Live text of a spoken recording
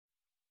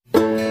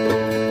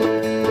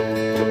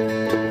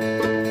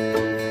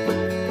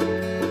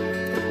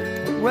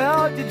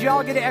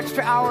get an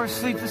extra hour of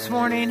sleep this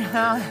morning,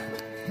 huh?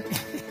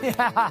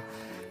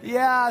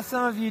 Yeah,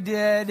 some of you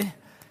did.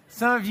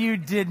 Some of you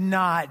did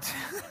not.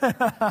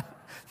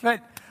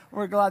 But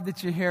we're glad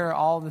that you're here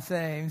all the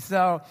same.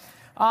 So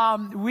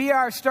we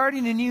are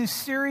starting a new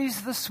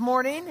series this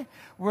morning.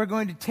 We're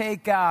going to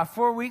take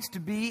 4 weeks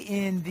to be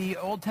in the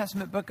Old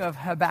Testament book of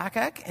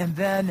Habakkuk, and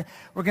then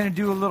we're going to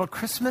do a little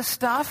Christmas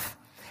stuff.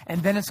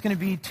 And then it's going to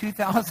be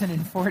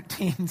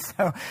 2014.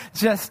 So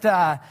just,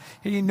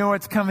 you know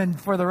what's coming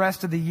for the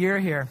rest of the year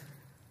here.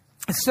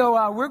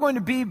 So we're going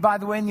to be, by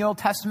the way, in the Old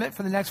Testament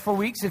for the next 4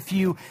 weeks. If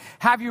you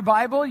have your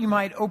Bible, you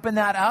might open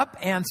that up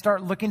and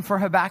start looking for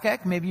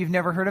Habakkuk. Maybe you've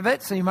never heard of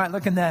it, so you might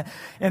look in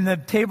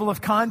the table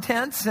of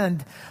contents.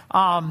 And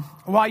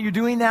while you're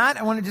doing that,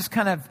 I want to just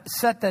kind of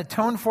set the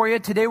tone for you.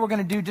 Today we're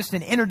going to do just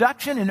an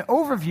introduction, an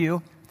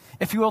overview,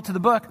 if you will, to the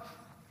book.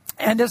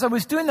 And as I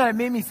was doing that, it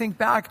made me think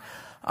back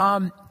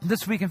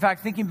this week, in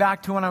fact, thinking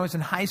back to when I was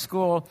in high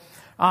school.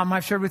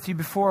 I've shared with you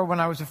before, when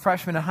I was a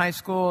freshman in high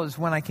school is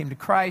when I came to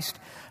Christ.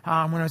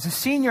 When I was a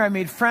senior, I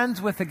made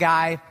friends with a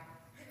guy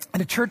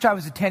at a church I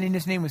was attending.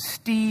 His name was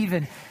Steve.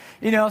 And,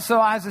 so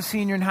I was a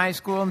senior in high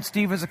school, and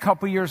Steve was a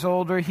couple years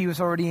older. He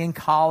was already in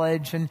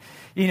college, and,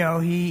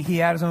 he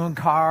had his own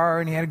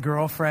car, and he had a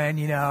girlfriend,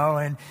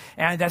 and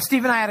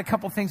Steve and I had a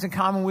couple things in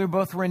common. We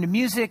both were into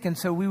music, and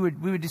so we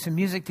would do some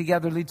music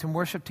together, lead some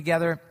worship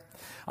together.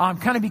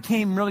 Kind of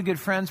became really good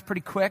friends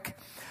pretty quick.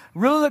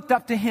 Really looked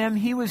up to him.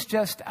 He was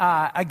just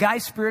a guy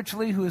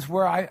spiritually who was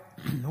where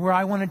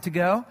I wanted to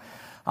go.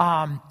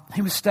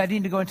 He was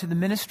studying to go into the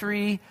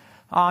ministry.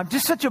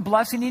 Just such a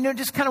blessing,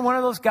 just kind of one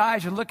of those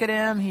guys. You look at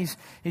him, he's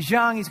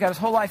young, he's got his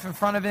whole life in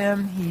front of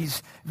him.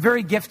 He's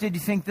very gifted.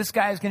 You think this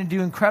guy is going to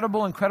do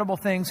incredible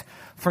things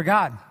for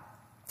God.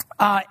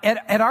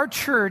 At our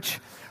church,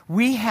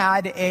 we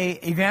had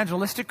a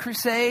evangelistic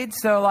crusade.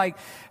 So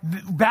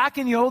back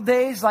in the old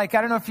days, I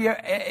don't know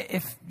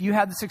if you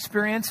had this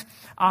experience.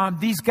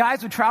 These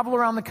guys would travel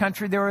around the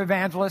country. They were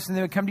evangelists, and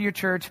they would come to your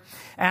church,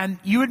 and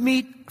you would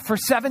meet for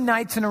 7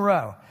 nights in a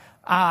row.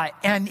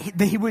 And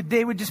they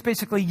would just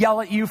basically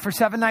yell at you for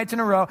 7 nights in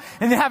a row,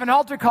 and they'd have an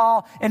altar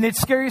call, and they'd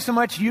scare you so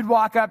much you'd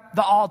walk up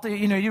the altar.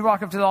 You'd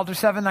walk up to the altar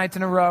 7 nights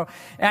in a row.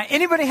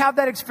 Anybody have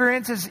that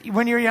experience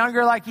when you're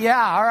younger?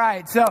 Yeah, all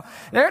right. So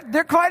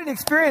they're quite an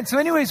experience. So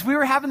anyways, we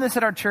were having this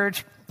at our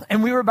church,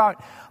 and we were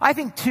about, I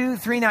think,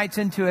 2-3 nights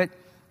into it.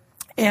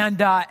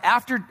 And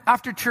after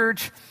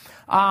church,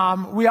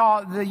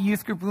 the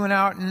youth group, we went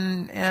out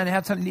and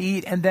had something to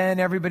eat, and then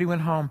everybody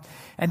went home.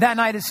 And that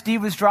night, as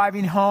Steve was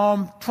driving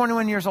home,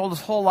 21 years old,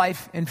 his whole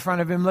life in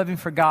front of him, living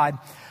for God,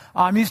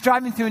 he was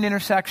driving through an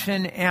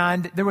intersection,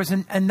 and there was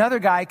another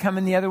guy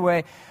coming the other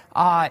way,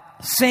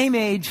 same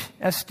age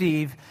as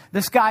Steve.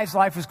 This guy's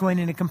life was going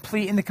in the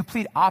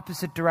complete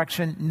opposite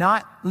direction,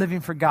 not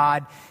living for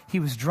God. He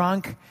was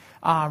drunk,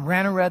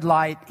 ran a red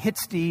light, hit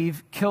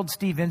Steve, killed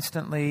Steve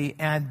instantly,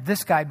 and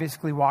this guy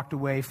basically walked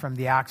away from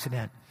the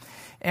accident.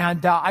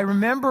 And I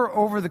remember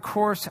over the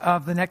course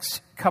of the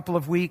next couple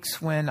of weeks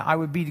when I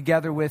would be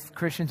together with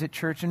Christians at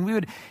church, and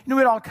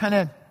we'd all kind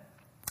of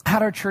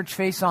had our church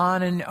face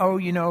on, and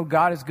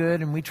God is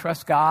good, and we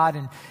trust God,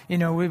 and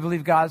we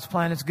believe God's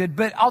plan is good.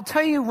 But I'll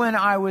tell you, when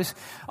I was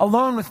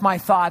alone with my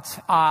thoughts,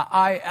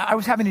 I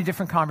was having a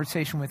different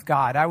conversation with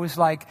God. I was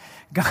like,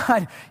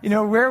 God,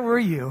 where were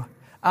you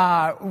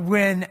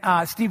when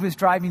Steve was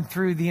driving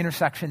through the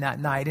intersection that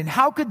night? And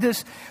how could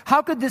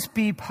this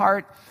be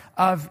part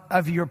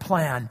of your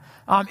plan?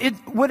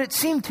 What it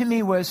seemed to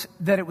me was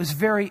that it was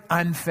very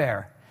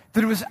unfair.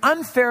 That it was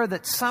unfair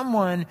that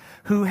someone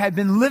who had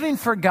been living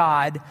for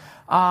God,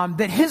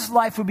 that his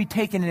life would be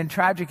taken in a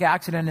tragic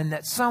accident, and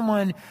that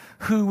someone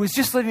who was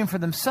just living for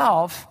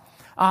themselves,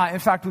 in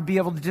fact, would be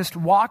able to just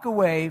walk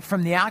away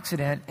from the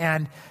accident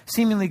and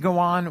seemingly go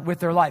on with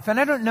their life. And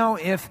I don't know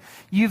if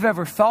you've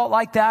ever felt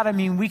like that. I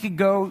mean, we could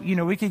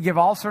give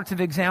all sorts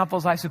of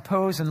examples, I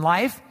suppose, in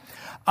life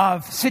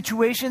of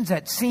situations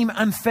that seem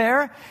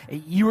unfair.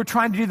 You were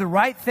trying to do the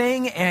right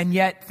thing, and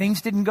yet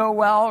things didn't go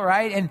well,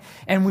 right?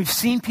 And we've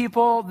seen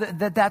people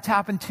that's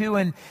happened to.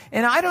 And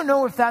I don't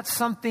know if that's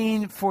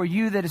something for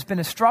you that has been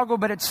a struggle,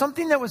 but it's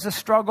something that was a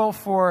struggle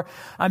for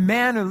a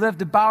man who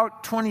lived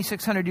about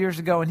 2,600 years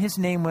ago, and his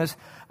name was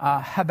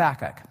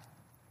Habakkuk.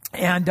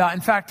 And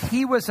in fact,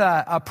 he was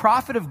a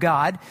prophet of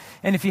God.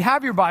 And if you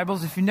have your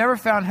Bibles, if you never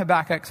found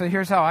Habakkuk, so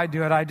here's how I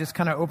do it. I just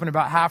kind of open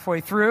about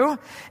halfway through,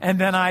 and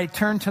then I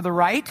turn to the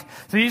right.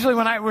 So usually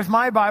with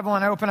my Bible,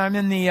 when I open, I'm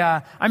in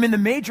the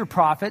major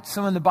prophets.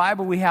 So in the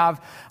Bible, we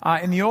have,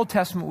 in the Old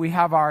Testament, we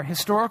have our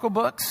historical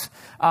books.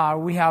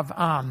 We have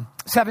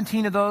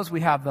 17 of those.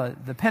 We have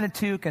the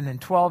Pentateuch, and then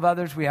 12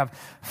 others. We have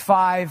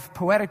 5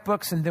 poetic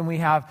books, and then we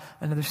have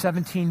another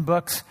 17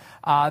 books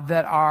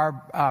that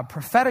are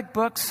prophetic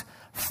books.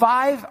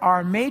 5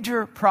 are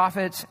major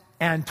prophets,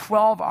 and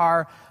 12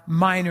 are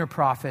minor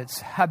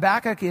prophets.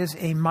 Habakkuk is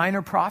a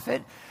minor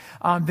prophet.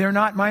 They're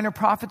not minor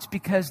prophets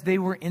because they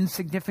were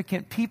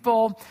insignificant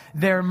people.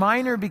 They're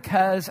minor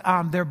because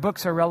their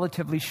books are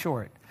relatively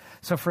short.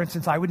 So, for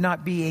instance, I would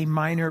not be a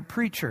minor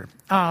preacher.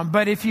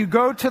 But if you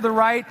go to the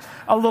right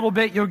a little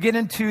bit, you'll get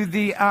into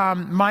the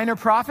minor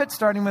prophets,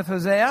 starting with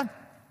Hosea.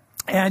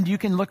 And you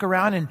can look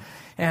around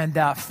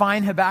and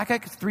find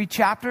Habakkuk. It's 3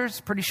 chapters,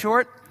 pretty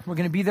short. We're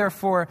going to be there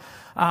for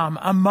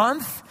a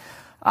month.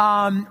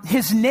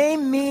 His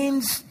name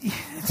means,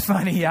 it's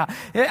funny, yeah.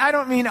 I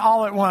don't mean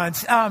all at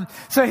once.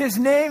 So his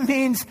name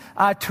means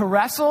to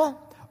wrestle,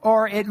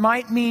 or it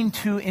might mean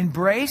to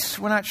embrace.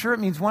 We're not sure.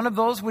 It means one of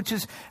those, which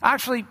is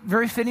actually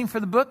very fitting for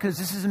the book, because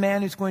this is a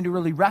man who's going to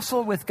really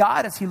wrestle with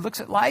God as he looks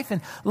at life.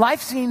 And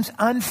life seems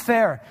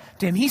unfair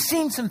to him. He's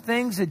seen some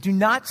things that do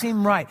not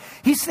seem right.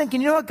 He's thinking,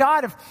 you know what,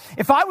 God,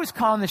 if I was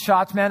calling the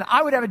shots, man,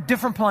 I would have a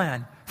different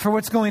plan for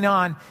what's going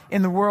on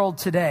in the world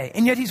today.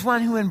 And yet he's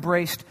one who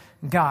embraced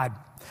God.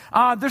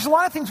 There's a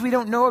lot of things we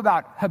don't know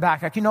about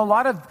Habakkuk. You know, a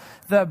lot of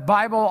the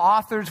Bible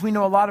authors we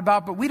know a lot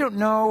about, but we don't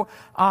know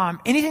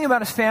anything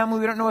about his family.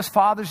 We don't know his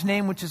father's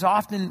name, which is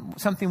often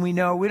something we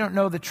know. We don't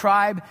know the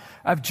tribe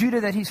of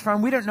Judah that he's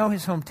from. We don't know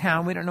his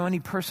hometown. We don't know any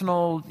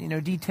personal,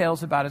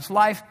 details about his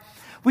life.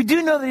 We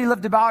do know that he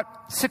lived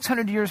about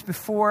 600 years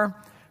before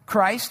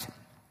Christ.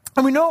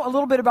 And we know a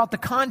little bit about the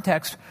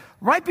context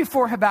right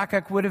before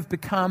Habakkuk would have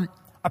become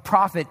a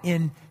prophet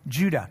in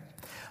Judah.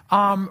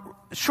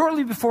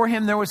 Shortly before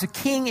him, there was a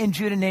king in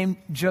Judah named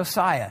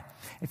Josiah.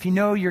 If you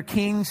know your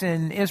kings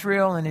in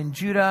Israel and in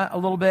Judah a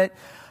little bit,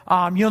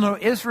 you'll know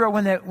Israel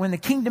when the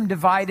kingdom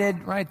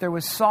divided, right? There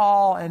was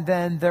Saul, and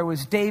then there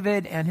was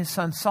David and his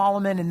son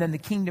Solomon, and then the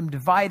kingdom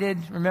divided,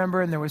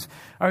 remember? And I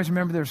always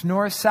remember there's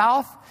north,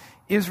 south.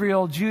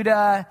 Israel,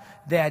 Judah,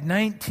 they had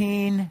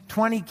 19,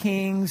 20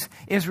 kings.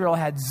 Israel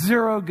had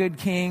 0 good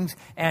kings,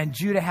 and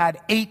Judah had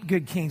 8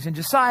 good kings. And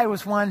Josiah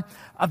was one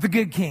of the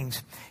good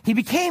kings. He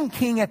became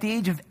king at the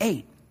age of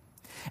 8.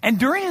 And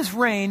during his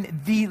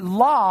reign, the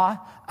law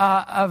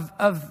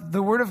of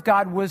the Word of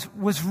God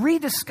was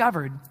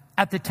rediscovered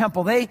at the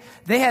temple. They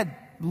had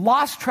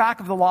lost track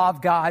of the law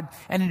of God,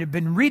 and it had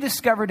been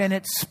rediscovered, and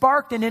it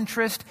sparked an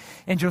interest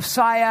in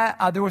Josiah.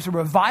 There was a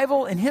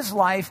revival in his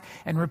life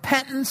and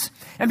repentance.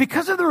 And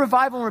because of the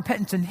revival and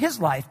repentance in his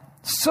life,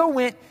 so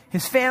went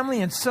his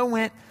family and so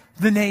went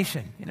the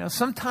nation.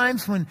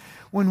 Sometimes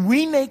when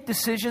we make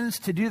decisions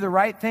to do the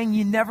right thing,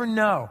 you never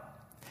know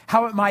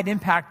how it might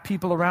impact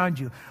people around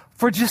you.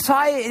 For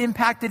Josiah, it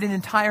impacted an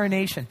entire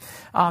nation.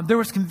 There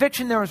was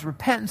conviction, there was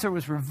repentance, there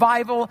was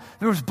revival,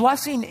 there was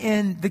blessing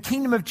in the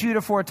kingdom of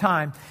Judah for a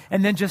time,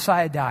 and then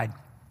Josiah died.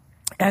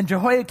 And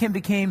Jehoiakim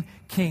became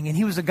king, and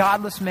he was a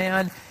godless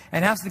man.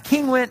 And as the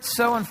king went,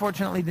 so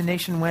unfortunately the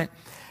nation went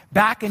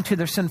back into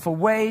their sinful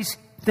ways.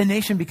 The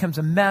nation becomes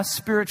a mess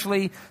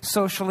spiritually,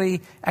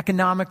 socially,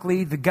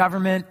 economically, the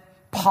government,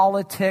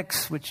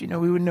 politics, which, we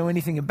wouldn't know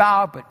anything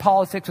about, but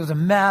politics was a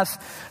mess.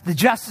 The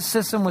justice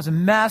system was a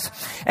mess.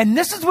 And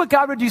this is what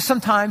God would do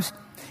sometimes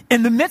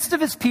in the midst of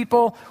his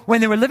people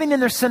when they were living in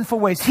their sinful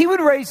ways. He would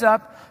raise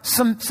up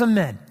some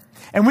men.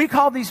 And we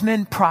call these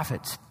men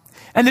prophets.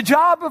 And the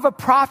job of a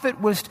prophet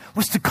was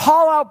to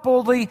call out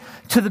boldly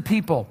to the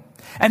people.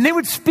 And they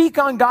would speak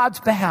on God's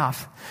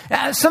behalf.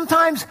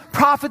 Sometimes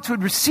prophets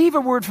would receive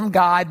a word from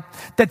God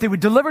that they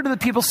would deliver to the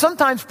people.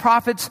 Sometimes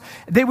prophets,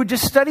 they would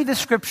just study the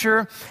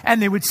scripture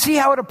and they would see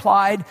how it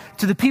applied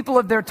to the people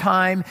of their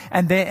time,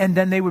 and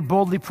then they would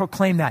boldly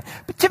proclaim that.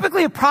 But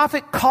typically a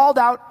prophet called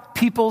out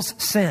people's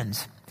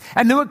sins,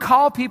 and they would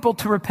call people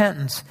to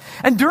repentance.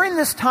 And during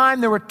this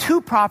time, there were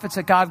 2 prophets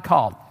that God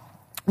called.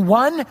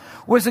 One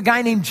was a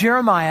guy named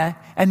Jeremiah,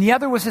 and the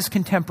other was his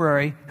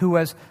contemporary, who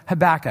was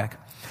Habakkuk.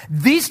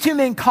 These 2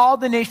 men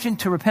called the nation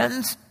to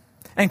repentance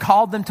and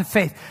called them to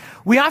faith.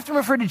 We often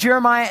refer to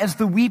Jeremiah as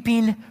the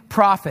weeping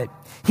prophet.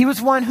 He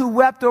was one who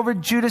wept over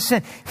Judah's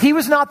sin. He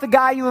was not the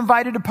guy you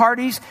invited to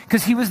parties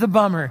because he was the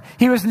bummer.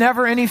 He was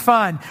never any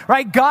fun,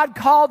 right? God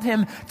called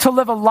him to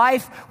live a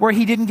life where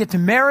he didn't get to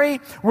marry,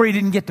 where he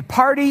didn't get to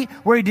party,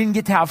 where he didn't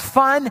get to have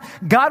fun.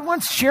 God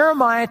wants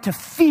Jeremiah to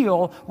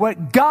feel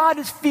what God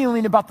is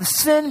feeling about the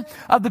sin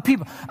of the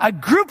people. A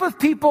group of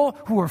people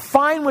who are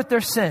fine with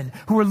their sin,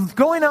 who are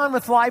going on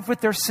with life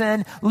with their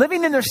sin,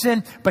 living in their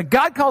sin. But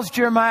God calls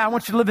Jeremiah, I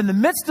want you to live in the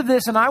midst of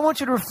this, and I want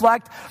you to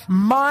reflect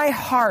my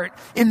heart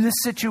in this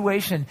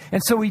situation.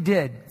 And so he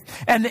did.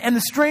 And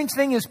the strange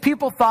thing is,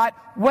 people thought,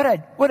 what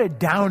a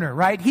downer,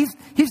 right? He's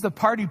the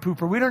party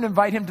pooper. We don't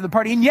invite him to the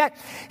party. And yet,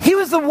 he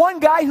was the one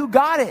guy who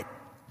got it.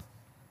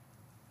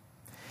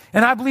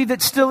 And I believe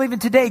that still even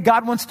today,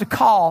 God wants to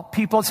call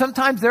people.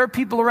 Sometimes there are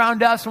people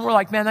around us and we're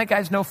like, man, that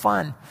guy's no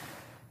fun.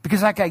 Because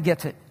that guy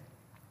gets it.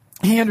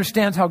 He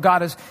understands how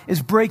God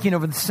is breaking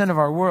over the sin of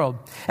our world.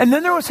 And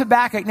then there was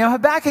Habakkuk. Now,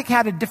 Habakkuk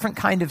had a different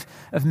kind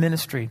of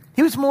ministry.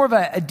 He was more of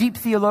a deep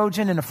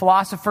theologian and a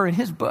philosopher. In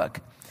his book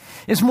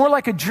is more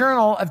like a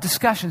journal of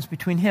discussions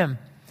between him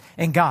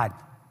and God.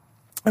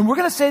 And we're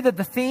going to say that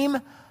the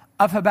theme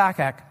of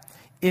Habakkuk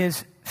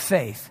is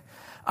faith.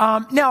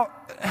 Now,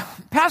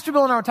 Pastor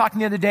Bill and I were talking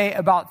the other day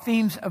about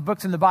themes of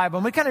books in the Bible,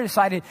 and we kind of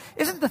decided,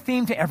 isn't the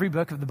theme to every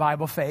book of the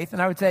Bible faith?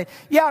 And I would say,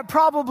 yeah, it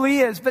probably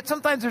is, but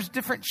sometimes there's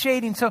different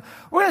shading. So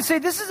we're going to say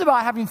this is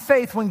about having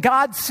faith when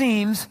God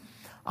seems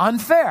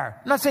unfair.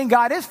 I'm not saying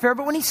God is fair,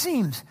 but when he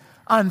seems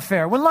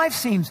unfair, when life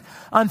seems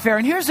unfair.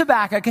 And here's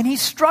Habakkuk, and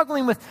he's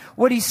struggling with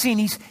what he's seen.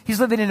 He's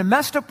living in a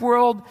messed up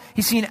world.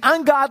 He's seen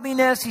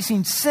ungodliness. He's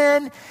seen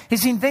sin.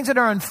 He's seen things that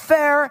are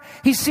unfair.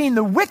 He's seen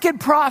the wicked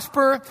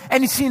prosper,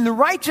 and he's seen the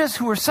righteous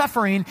who are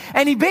suffering.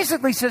 And he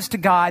basically says to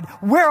God,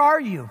 where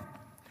are you?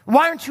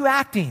 Why aren't you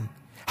acting?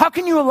 How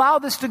can you allow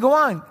this to go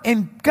on?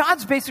 And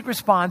God's basic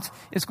response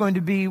is going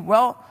to be,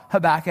 well,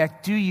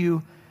 Habakkuk, do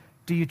you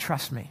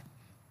trust me?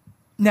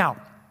 Now,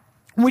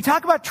 when we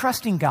talk about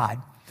trusting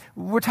God,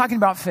 we're talking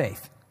about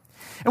faith.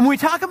 And when we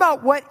talk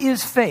about what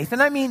is faith,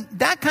 and I mean,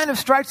 that kind of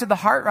strikes at the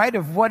heart, right,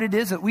 of what it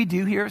is that we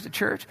do here as a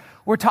church.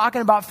 We're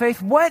talking about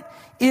faith. What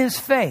is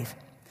faith?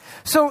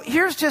 So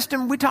here's just,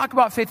 and we talk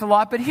about faith a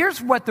lot, but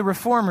here's what the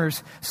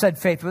reformers said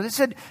faith was. It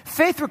said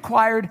faith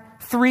required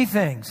three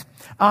things.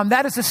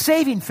 That is a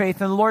saving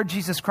faith, and the Lord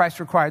Jesus Christ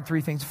required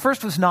three things. The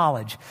first was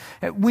knowledge.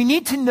 We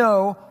need to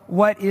know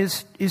what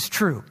is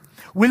true.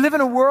 We live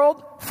in a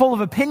world full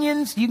of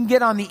opinions. You can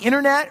get on the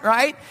internet,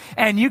 right?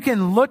 And you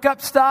can look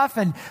up stuff.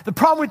 And the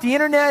problem with the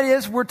internet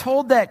is we're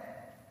told that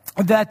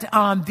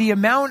the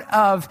amount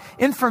of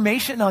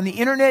information on the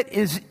internet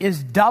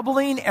is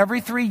doubling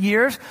every 3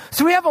 years.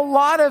 So we have a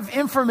lot of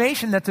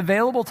information that's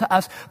available to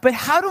us. But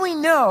how do we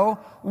know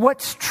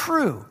what's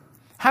true?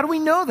 How do we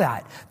know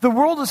that? The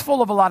world is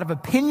full of a lot of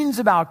opinions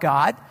about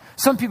God.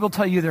 Some people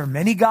tell you there are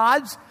many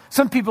gods.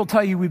 Some people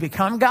tell you we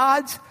become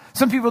gods.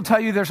 Some people tell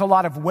you there's a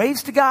lot of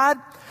ways to God.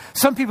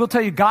 Some people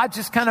tell you God's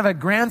just kind of a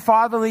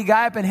grandfatherly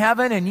guy up in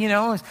heaven, and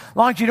as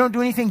long as you don't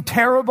do anything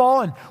terrible,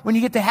 and when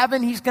you get to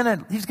heaven, he's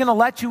gonna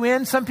let you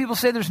in. Some people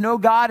say there's no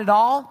God at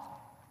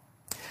all.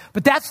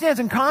 But that stands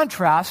in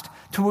contrast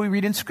to what we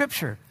read in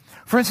Scripture.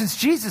 For instance,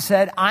 Jesus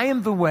said, I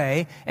am the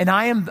way, and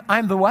I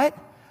am the what?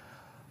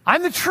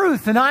 I'm the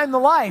truth and I'm the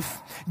life.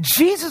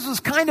 Jesus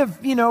was kind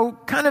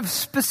of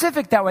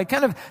specific that way,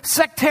 kind of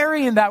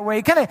sectarian that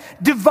way, kind of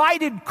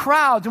divided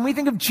crowds. And we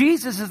think of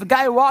Jesus as the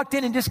guy who walked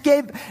in and just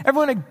gave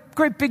everyone a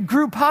great big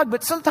group hug.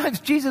 But sometimes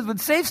Jesus would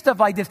say stuff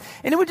like this,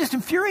 and it would just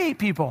infuriate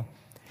people.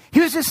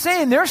 He was just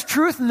saying there's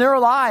truth and there are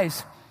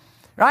lies,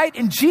 right?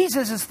 And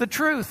Jesus is the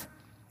truth.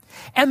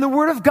 And the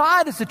Word of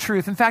God is the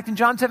truth. In fact, in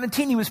John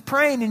 17, he was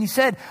praying and he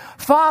said,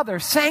 Father,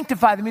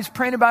 sanctify them. He's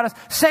praying about us.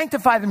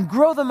 Sanctify them.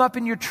 Grow them up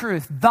in your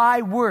truth.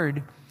 Thy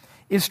Word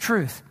is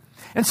truth.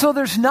 And so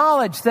there's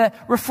knowledge. The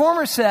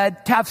Reformer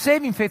said to have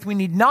saving faith, we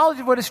need knowledge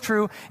of what is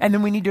true, and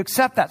then we need to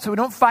accept that. So we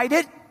don't fight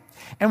it,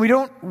 and we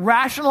don't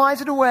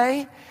rationalize it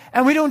away,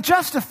 and we don't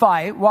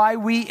justify why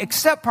we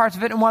accept parts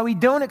of it and why we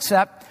don't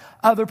accept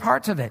other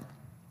parts of it.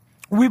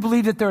 We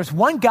believe that there's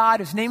one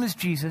God, his name is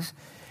Jesus,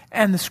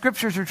 and the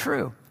Scriptures are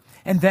true.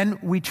 And then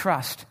we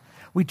trust.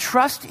 We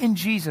trust in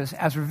Jesus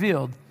as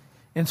revealed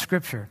in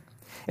Scripture.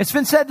 It's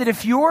been said that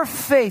if your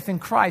faith in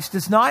Christ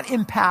does not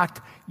impact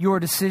your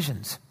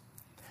decisions,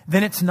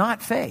 then it's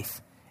not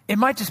faith. It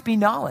might just be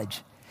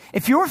knowledge.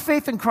 If your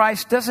faith in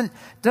Christ doesn't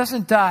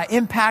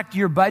impact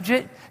your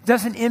budget,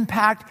 doesn't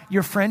impact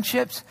your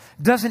friendships,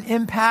 doesn't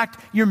impact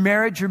your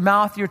marriage, your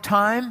mouth, your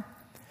time,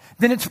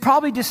 then it's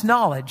probably just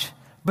knowledge,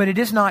 but it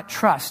is not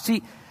trust.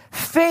 See,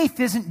 faith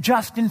isn't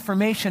just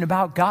information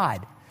about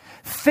God.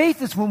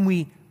 Faith is when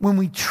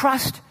we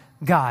trust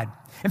God.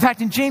 In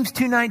fact, in James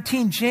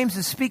 2:19, James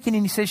is speaking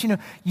and he says,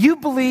 you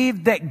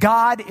believe that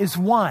God is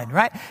one,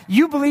 right?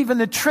 You believe in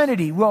the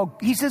Trinity. Well,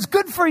 he says,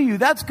 good for you.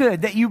 That's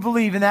good that you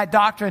believe in that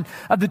doctrine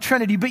of the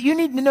Trinity. But you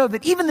need to know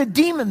that even the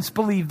demons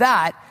believe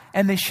that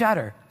and they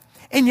shudder.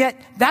 And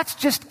yet, that's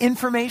just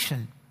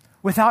information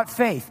without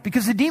faith,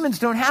 because the demons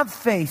don't have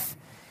faith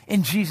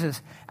in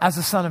Jesus as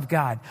the Son of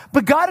God.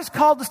 But God has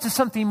called us to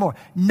something more,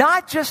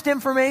 not just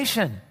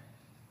information.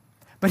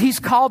 But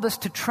he's called us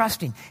to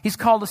trusting. He's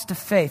called us to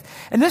faith.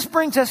 And this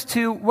brings us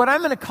to what I'm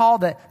going to call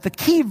the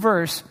key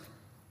verse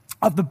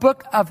of the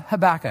book of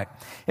Habakkuk.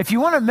 If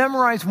you want to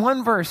memorize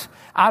one verse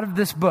out of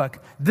this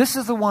book, this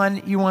is the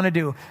one you want to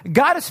do.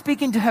 God is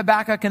speaking to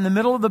Habakkuk in the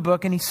middle of the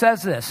book, and he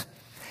says this.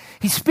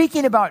 He's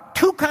speaking about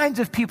two kinds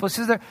of people. He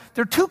says there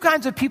are two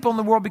kinds of people in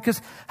the world,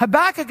 because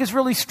Habakkuk is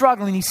really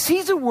struggling. He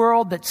sees a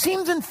world that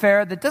seems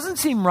unfair, that doesn't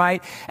seem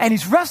right, and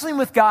he's wrestling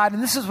with God,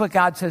 and this is what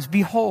God says,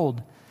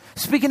 behold.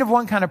 Speaking of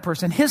one kind of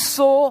person, his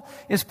soul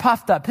is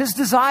puffed up. His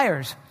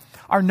desires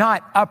are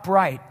not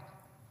upright.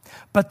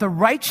 But the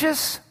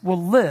righteous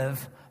will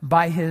live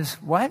by his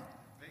what?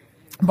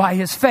 By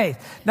his faith.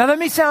 Now that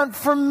may sound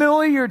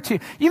familiar to you.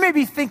 You may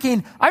be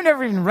thinking, I've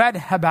never even read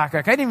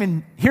Habakkuk. I didn't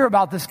even hear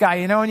about this guy,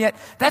 and yet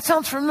that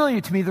sounds familiar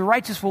to me. The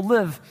righteous will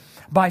live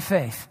by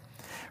faith.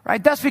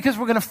 Right? That's because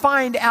we're going to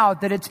find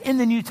out that it's in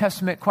the New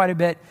Testament quite a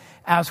bit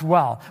as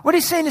well. What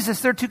he's saying is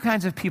this: there are two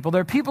kinds of people.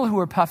 There are people who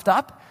are puffed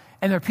up,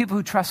 and there are people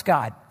who trust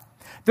God.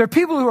 There are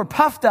people who are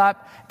puffed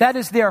up, that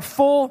is, they are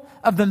full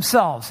of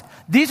themselves.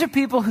 These are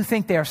people who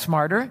think they are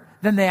smarter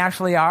than they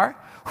actually are,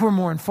 who are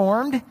more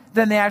informed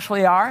than they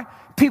actually are.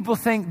 People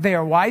think they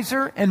are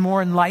wiser and more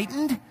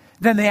enlightened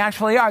than they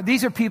actually are.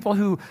 These are people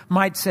who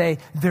might say,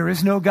 there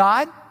is no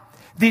God.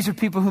 These are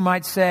people who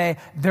might say,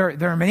 there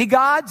are many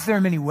gods, there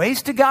are many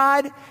ways to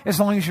God. As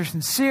long as you're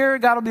sincere,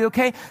 God will be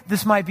okay.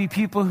 This might be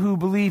people who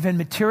believe in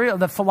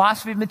the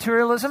philosophy of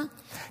materialism.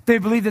 They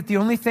believe that the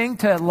only thing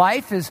to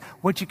life is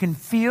what you can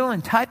feel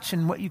and touch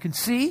and what you can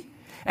see.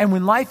 And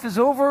when life is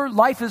over,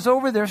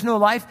 there's no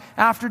life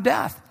after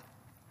death.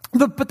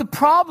 But the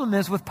problem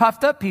is with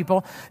puffed up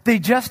people, they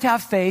just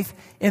have faith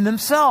in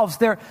themselves.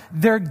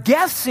 They're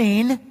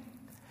guessing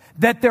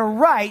that they're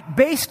right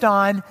based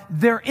on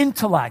their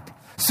intellect.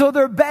 So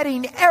they're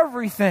betting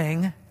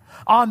everything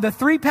on the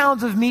 3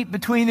 pounds of meat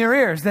between their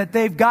ears, that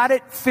they've got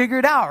it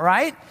figured out,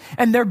 right?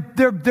 And they're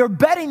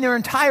betting their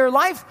entire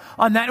life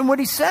on that. And what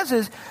he says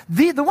is,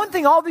 the one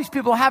thing all these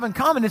people have in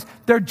common is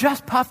they're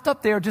just puffed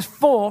up. They are just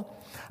full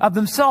of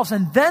themselves.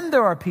 And then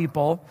there are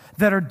people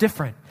that are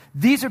different.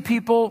 These are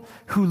people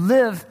who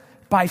live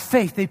by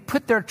faith. They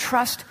put their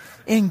trust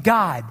in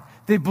God.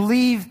 They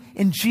believe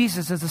in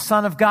Jesus as the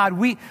Son of God.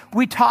 We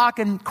talk,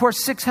 and of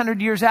course,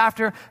 600 years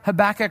after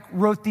Habakkuk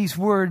wrote these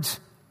words,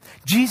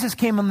 Jesus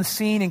came on the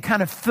scene and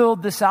kind of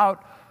filled this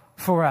out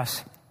for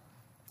us.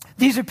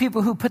 These are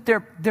people who put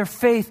their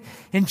faith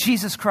in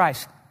Jesus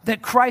Christ,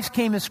 that Christ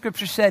came, as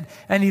Scripture said,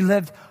 and he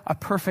lived a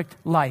perfect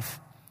life,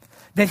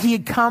 that he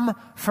had come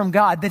from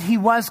God, that he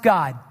was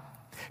God.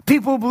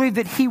 People who believe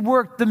that he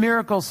worked the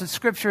miracles that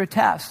Scripture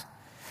attests.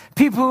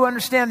 People who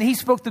understand that he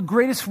spoke the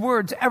greatest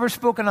words ever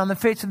spoken on the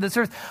face of this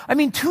earth. I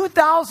mean,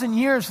 2,000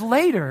 years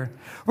later,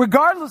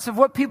 regardless of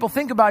what people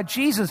think about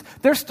Jesus,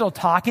 they're still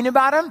talking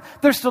about him.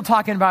 They're still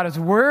talking about his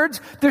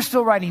words. They're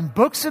still writing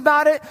books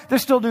about it. They're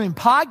still doing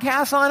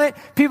podcasts on it.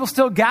 People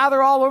still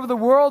gather all over the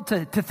world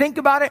to think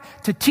about it,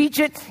 to teach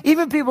it.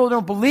 Even people who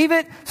don't believe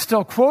it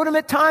still quote him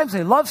at times.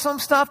 They love some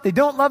stuff. They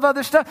don't love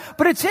other stuff.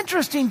 But it's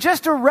interesting,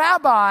 just a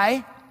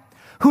rabbi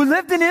who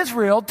lived in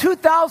Israel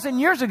 2,000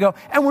 years ago,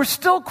 and we're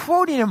still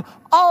quoting him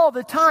all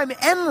the time,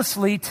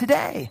 endlessly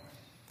today.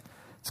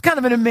 It's kind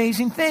of an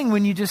amazing thing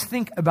when you just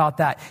think about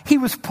that. He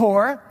was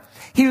poor.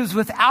 He was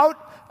without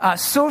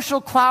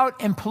social clout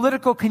and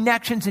political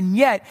connections, and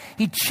yet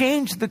he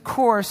changed the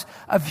course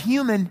of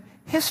human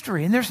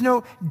history, and there's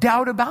no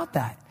doubt about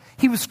that.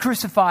 He was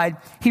crucified.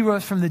 He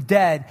rose from the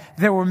dead.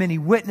 There were many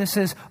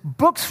witnesses.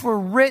 Books were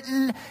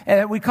written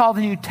that we call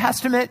the New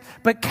Testament,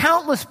 but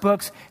countless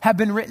books have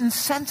been written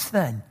since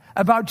then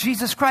about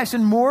Jesus Christ,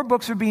 and more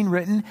books are being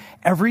written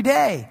every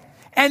day.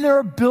 And there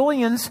are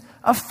billions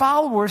of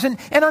followers. And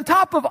on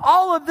top of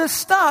all of this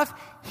stuff,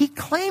 he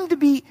claimed to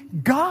be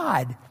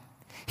God.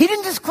 He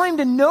didn't just claim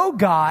to know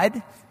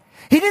God.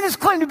 He didn't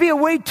just claim to be a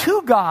way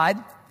to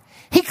God.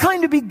 He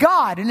claimed to be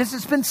God. And as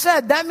it's been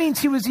said, that means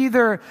he was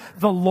either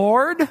the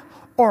Lord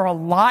or a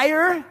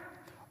liar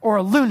or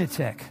a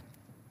lunatic.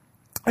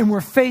 And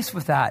we're faced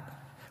with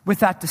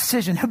that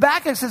decision.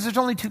 Habakkuk says there's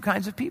only 2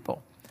 kinds of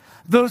people: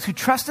 those who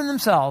trust in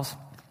themselves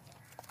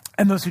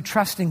and those who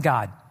trust in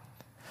God.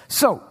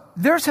 So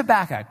there's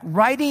Habakkuk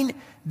writing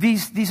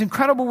these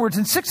incredible words.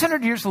 And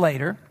 600 years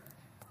later,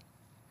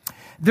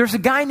 there's a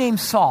guy named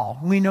Saul.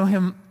 We know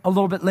him a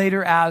little bit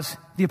later as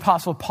the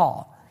Apostle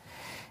Paul.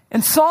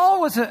 And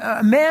Saul was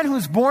a man who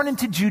was born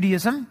into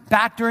Judaism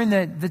back during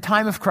the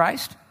time of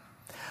Christ.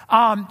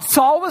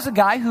 Saul was a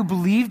guy who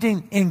believed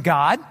in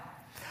God,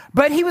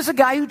 but he was a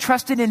guy who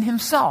trusted in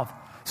himself.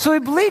 So he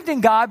believed in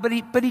God,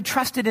 but he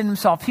trusted in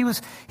himself. He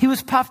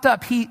was puffed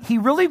up. He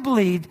really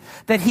believed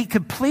that he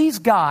could please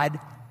God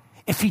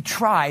if he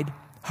tried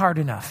hard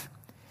enough.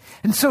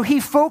 And so he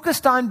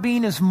focused on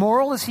being as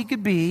moral as he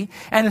could be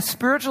and as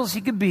spiritual as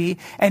he could be.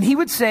 And he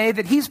would say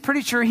that he's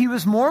pretty sure he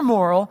was more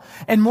moral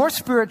and more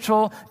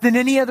spiritual than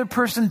any other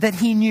person that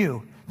he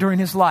knew during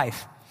his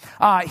life.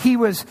 He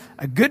was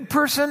a good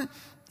person.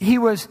 He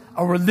was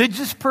a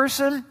religious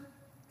person.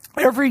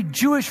 Every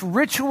Jewish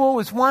ritual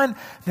was one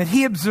that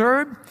he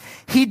observed.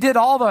 He had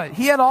all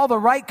the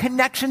right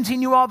connections. He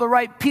knew all the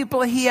right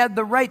people. He had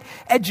the right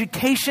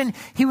education.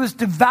 He was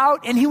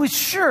devout, and he was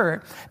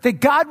sure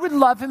that God would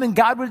love him and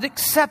God would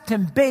accept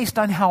him based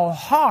on how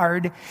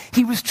hard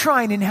he was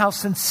trying and how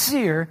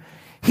sincere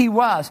he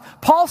was.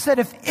 Paul said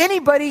if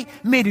anybody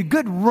made a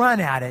good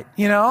run at it,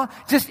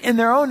 just in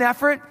their own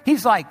effort,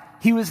 he's like,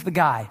 he was the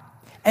guy.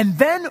 And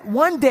then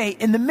one day,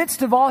 in the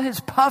midst of all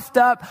his puffed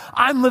up,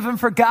 I'm living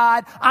for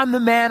God, I'm the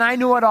man, I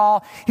know it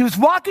all, he was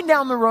walking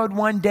down the road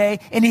one day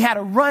and he had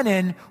a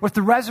run-in with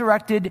the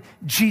resurrected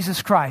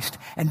Jesus Christ.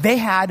 And they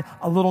had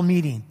a little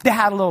meeting. They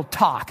had a little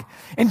talk.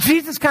 And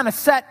Jesus kind of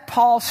set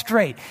Paul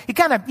straight. He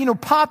kind of,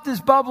 popped his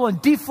bubble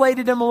and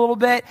deflated him a little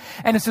bit.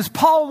 And it says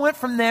Paul went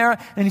from there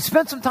and he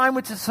spent some time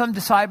with some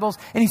disciples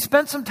and he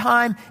spent some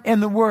time in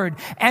the Word.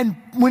 And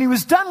when he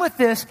was done with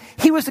this,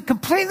 he was a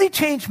completely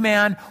changed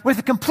man with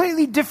a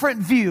completely different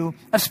view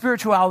of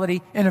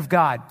spirituality and of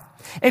God.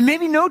 And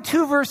maybe no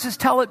 2 verses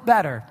tell it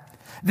better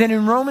than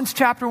in Romans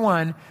chapter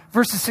 1,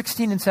 verses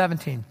 16 and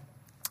 17.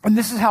 And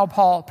this is how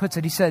Paul puts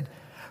it. He said,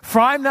 "For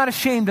I'm not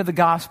ashamed of the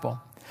gospel."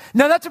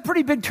 Now that's a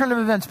pretty big turn of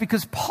events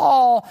because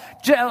Paul,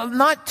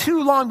 not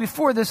too long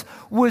before this,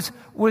 was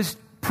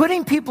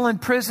putting people in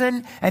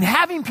prison and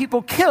having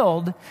people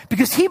killed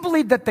because he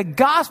believed that the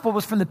gospel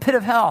was from the pit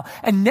of hell.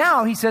 And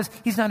now he says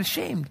he's not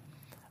ashamed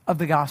of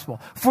the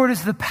gospel. For it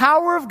is the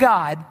power of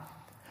God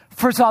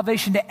for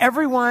salvation to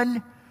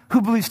everyone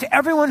who believes, to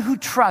everyone who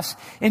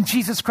trusts in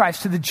Jesus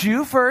Christ, to the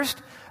Jew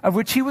first, of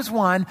which he was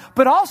one,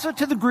 but also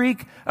to the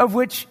Greek, of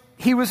which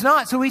he was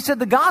not. So he said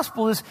the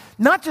gospel is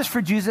not just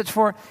for Jews, it's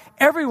for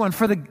everyone.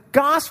 For the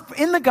gospel,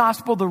 in the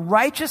gospel, the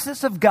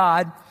righteousness of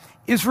God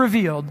is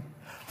revealed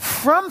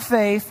from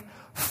faith,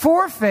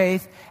 for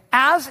faith,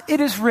 as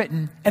it is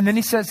written. And then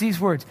he says these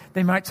words.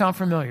 They might sound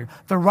familiar.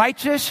 The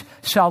righteous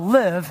shall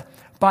live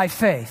by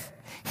faith.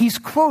 He's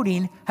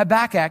quoting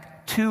Habakkuk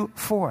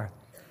 2:4.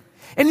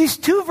 In these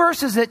two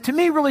verses that to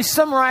me really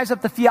summarize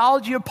up the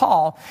theology of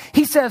Paul,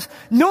 he says,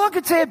 no one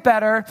could say it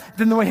better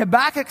than the way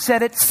Habakkuk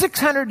said it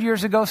 600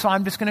 years ago, so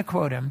I'm just going to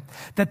quote him,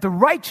 that the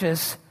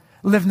righteous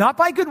live not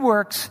by good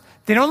works,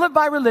 they don't live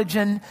by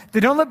religion,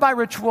 they don't live by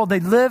ritual, they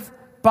live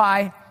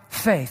by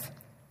faith.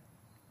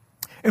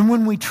 And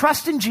when we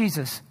trust in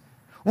Jesus,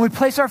 when we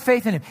place our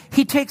faith in him,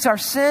 he takes our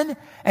sin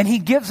and he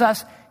gives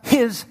us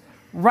his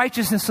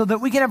righteousness so that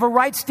we can have a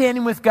right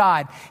standing with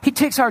God. He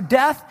takes our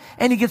death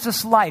and he gives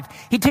us life.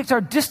 He takes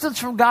our distance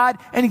from God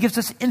and he gives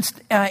us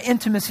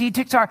intimacy. He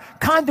takes our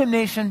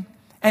condemnation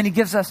and he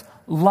gives us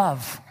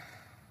love.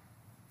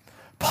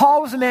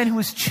 Paul was a man who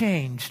was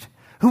changed,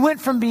 who went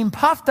from being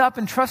puffed up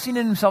and trusting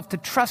in himself to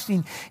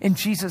trusting in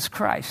Jesus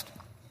Christ.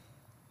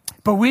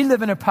 But we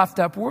live in a puffed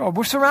up world.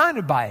 We're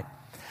surrounded by it.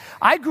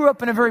 I grew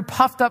up in a very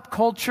puffed up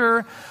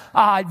culture,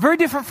 very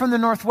different from the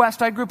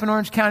Northwest. I grew up in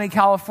Orange County,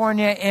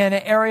 California, in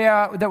an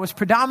area that was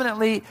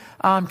predominantly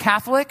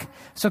Catholic.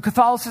 So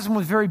Catholicism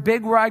was very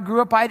big where I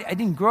grew up. I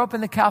didn't grow up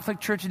in the Catholic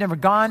Church. I'd never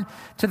gone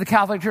to the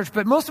Catholic Church.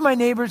 But most of my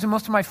neighbors and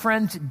most of my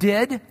friends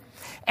did.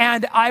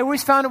 And I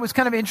always found it was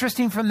kind of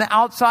interesting from the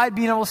outside,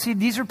 being able to see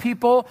these are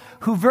people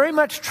who very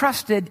much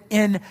trusted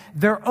in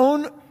their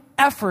own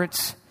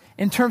efforts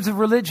in terms of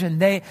religion.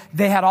 They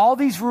had all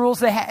these rules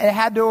they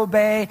had to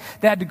obey.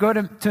 They had to go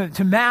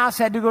to Mass,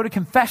 had to go to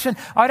confession.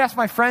 I would ask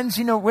my friends,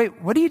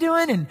 wait, what are you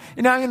doing? And,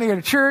 I'm going to go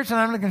to church and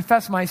I'm going to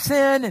confess my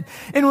sin. And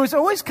it was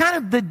always kind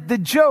of the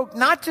joke,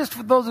 not just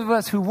with those of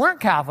us who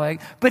weren't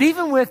Catholic, but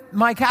even with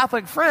my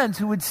Catholic friends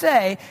who would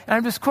say, and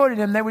I'm just quoting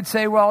them, they would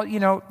say, well,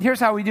 here's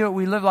how we do it.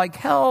 We live like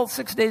hell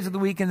 6 days of the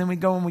week, and then we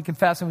go and we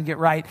confess and we get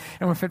right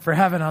and we're fit for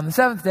heaven on the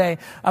seventh day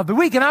of the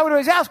week. And I would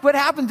always ask, what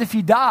happens if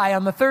you die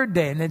on the third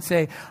day? And they'd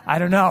say, I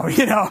don't know,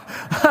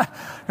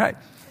 right?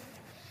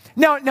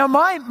 Now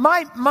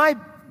my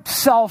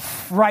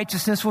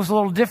self-righteousness was a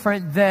little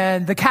different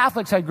than the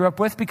Catholics I grew up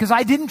with because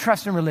I didn't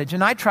trust in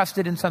religion. I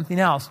trusted in something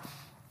else.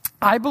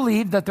 I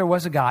believed that there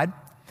was a God,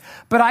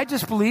 but I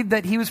just believed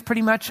that he was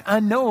pretty much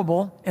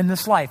unknowable in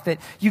this life, that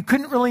you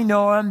couldn't really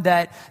know him,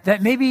 that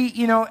maybe,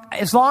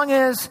 as long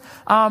as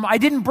I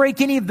didn't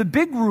break any of the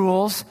big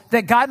rules,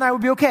 that God and I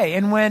would be okay.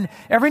 And when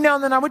every now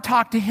and then I would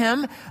talk to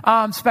him,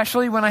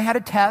 especially when I had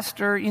a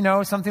test or,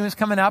 something was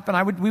coming up,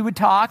 and we would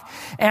talk,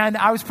 and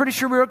I was pretty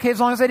sure we were okay as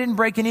long as I didn't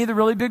break any of the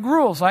really big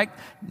rules, like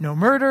no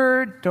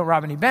murder, don't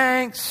rob any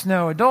banks,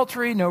 no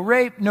adultery, no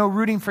rape, no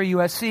rooting for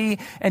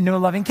USC, and no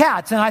loving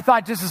cats. And I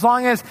thought just as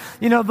long as,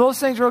 those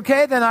things were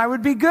okay, then I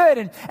would be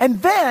good.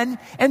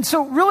 And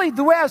so really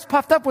the way I was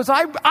puffed up was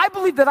I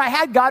believed that I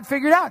had God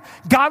figured out.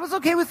 God was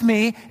okay with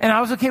me and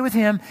I was okay with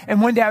him,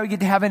 and one day I would get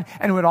to heaven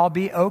and it would all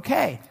be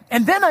okay.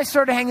 And then I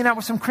started hanging out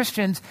with some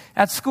Christians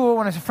at school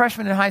when I was a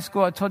freshman in high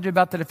school. I told you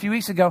about that a few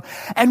weeks ago.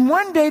 And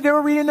one day they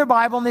were reading their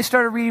Bible and they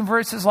started reading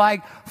verses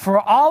like, for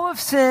all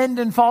have sinned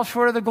and fall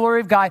short of the glory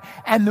of God,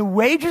 and the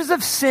wages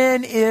of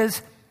sin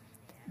is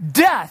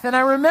death. And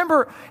I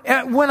remember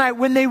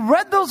when they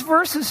read those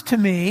verses to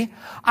me,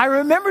 I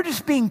remember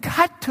just being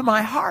cut to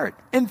my heart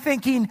and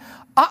thinking,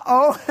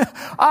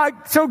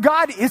 so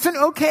God isn't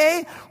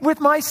okay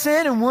with my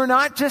sin and we're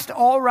not just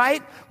all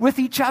right with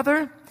each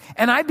other?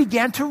 And I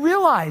began to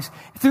realize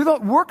through the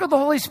work of the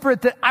Holy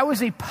Spirit that I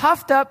was a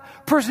puffed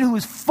up person who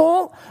was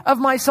full of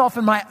myself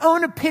and my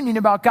own opinion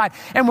about God.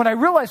 And what I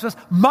realized was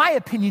my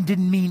opinion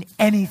didn't mean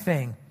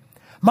anything.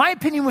 My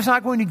opinion was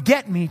not going to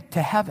get me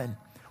to heaven.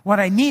 What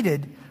I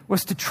needed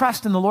was to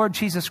trust in the Lord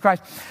Jesus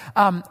Christ.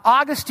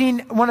 Augustine,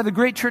 one of the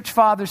great church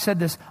fathers, said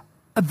this: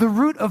 the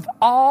root of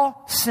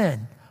all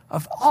sin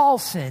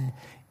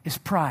is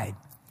pride.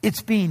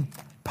 It's being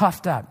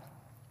puffed up.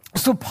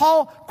 So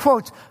Paul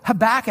quotes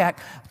Habakkuk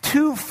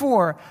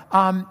 2:4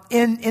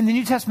 in the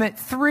New Testament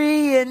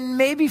 3 and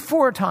maybe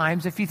 4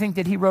 times if you think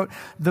that he wrote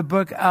the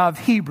book of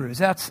Hebrews.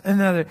 That's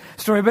another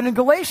story. But in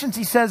Galatians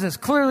he says this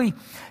clearly: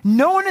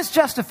 no one is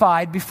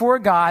justified before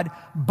God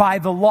by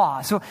the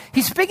law. So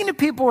he's speaking to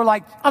people who are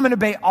like, I'm going to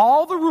obey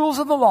all the rules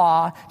of the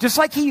law just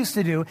like he used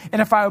to do.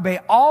 And if I obey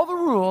all the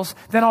rules,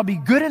 then I'll be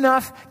good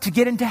enough to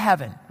get into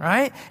heaven,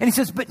 right? And he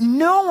says, but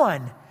no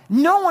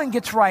one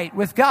gets right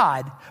with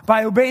God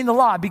by obeying the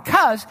law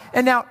because,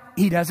 and now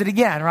he does it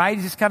again, right?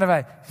 He's just kind of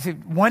a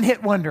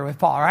one-hit wonder with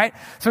Paul, right?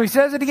 So he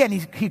says it again.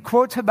 He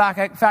quotes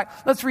Habakkuk. In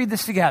fact, let's read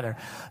this together.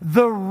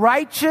 The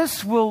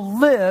righteous will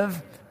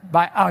live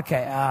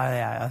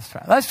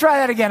Let's try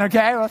that again,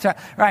 okay? Let's try.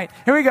 Right,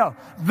 here we go.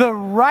 The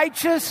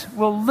righteous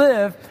will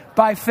live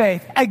by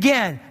faith.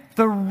 Again,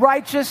 the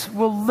righteous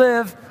will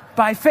live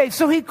by faith.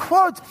 So he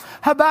quotes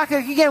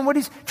Habakkuk again. What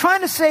he's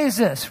trying to say is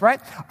this, right?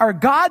 Are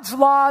God's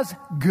laws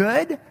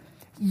good?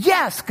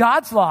 Yes,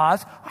 God's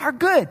laws are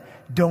good.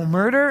 Don't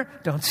murder,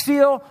 don't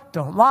steal,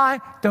 don't lie,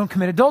 don't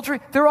commit adultery.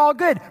 They're all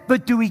good.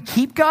 But do we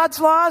keep God's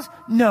laws?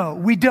 No,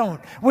 we don't.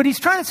 What he's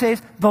trying to say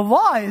is the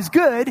law is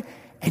good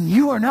and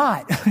you are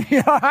not.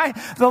 Right?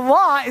 The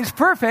law is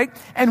perfect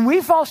and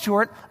we fall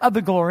short of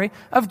the glory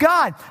of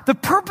God. The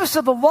purpose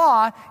of the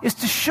law is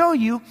to show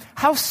you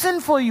how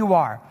sinful you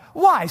are.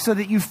 Why? So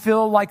that you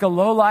feel like a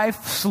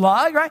low-life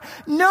slug, right?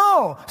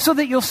 No, so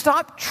that you'll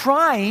stop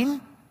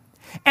trying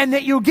and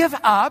that you'll give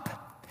up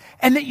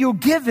and that you'll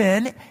give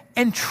in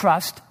and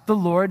trust the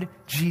Lord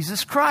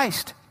Jesus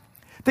Christ.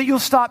 That you'll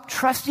stop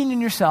trusting in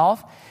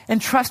yourself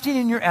and trusting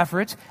in your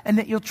efforts and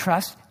that you'll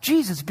trust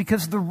Jesus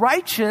because the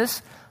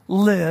righteous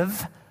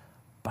live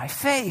by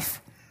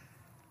faith.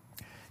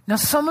 Now,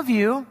 some of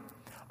you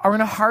are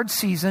in a hard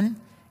season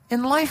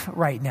in life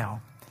right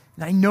now.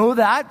 And I know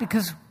that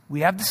because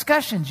we have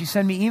discussions. You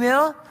send me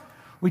email,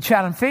 we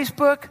chat on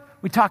Facebook,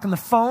 we talk on the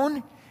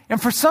phone. And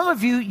for some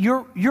of you,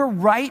 you're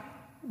right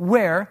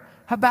where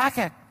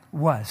Habakkuk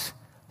was.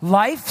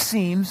 Life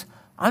seems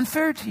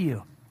unfair to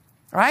you,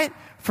 right?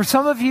 For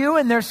some of you,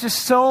 and there's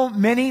just so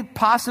many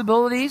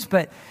possibilities,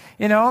 but,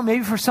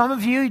 maybe for some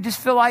of you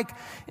just feel like,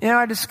 I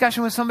had a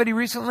discussion with somebody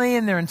recently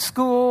and they're in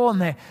school and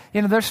they,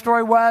 their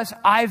story was,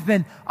 I've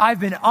been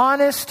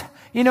honest.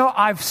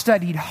 I've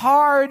studied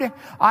hard.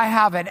 I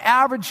have an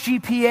average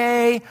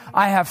GPA.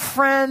 I have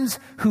friends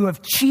who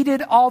have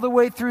cheated all the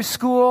way through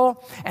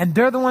school, and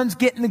they're the ones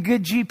getting the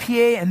good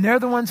GPA, and they're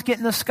the ones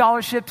getting the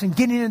scholarships and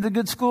getting into the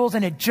good schools,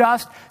 and it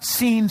just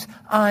seems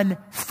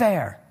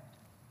unfair.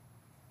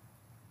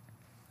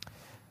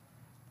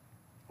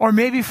 Or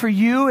maybe for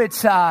you,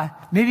 it's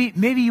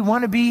maybe you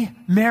want to be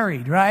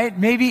married, right?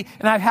 Maybe,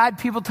 and I've had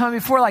people tell me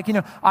before,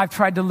 I've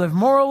tried to live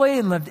morally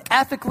and live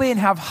ethically and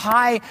have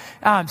high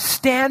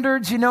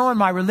standards, in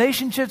my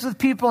relationships with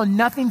people, and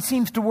nothing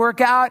seems to work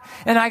out.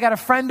 And I got a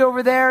friend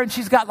over there, and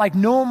she's got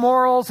no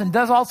morals and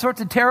does all sorts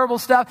of terrible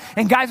stuff,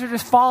 and guys are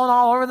just falling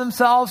all over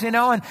themselves, and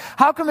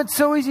how come it's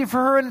so easy for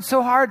her and it's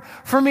so hard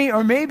for me?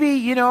 Or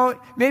maybe,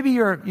 maybe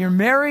you're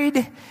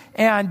married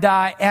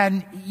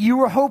and you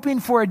were hoping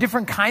for a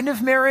different kind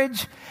of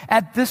marriage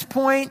at this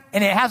point,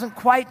 and it hasn't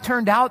quite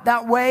turned out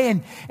that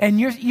way, and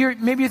you're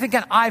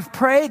thinking, I've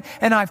prayed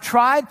and I've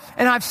tried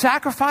and I've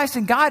sacrificed,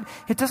 and God,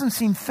 it doesn't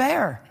seem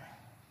fair,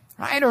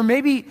 right? Or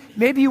maybe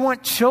you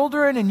want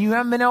children and you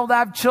haven't been able to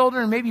have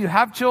children, or maybe you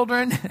have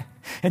children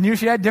and you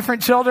should have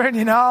different children,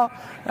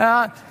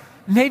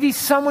 maybe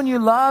someone you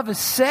love is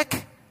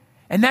sick.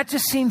 And that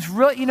just seems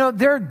real,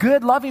 they're a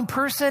good, loving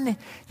person.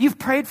 You've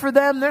prayed for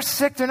them. They're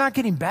sick. They're not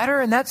getting better.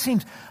 And that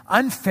seems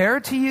unfair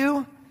to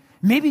you.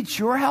 Maybe it's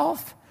your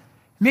health.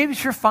 Maybe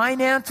it's your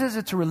finances.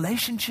 It's a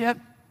relationship.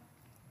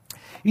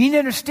 You need to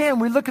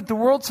understand, we look at the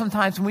world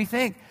sometimes and we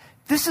think,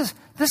 this is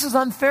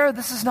unfair.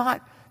 This is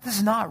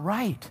not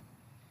right.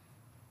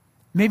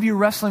 Maybe you're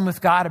wrestling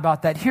with God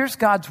about that. Here's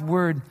God's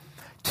word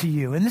to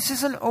you. And this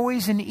isn't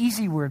always an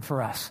easy word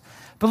for us.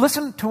 But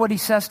listen to what he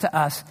says to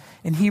us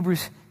in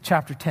Hebrews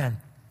chapter 10.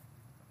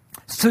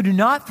 So do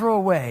not throw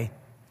away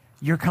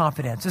your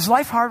confidence. Is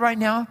life hard right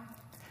now?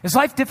 Is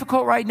life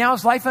difficult right now?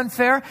 Is life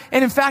unfair?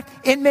 And in fact,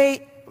 it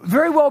may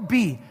very well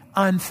be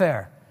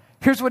unfair.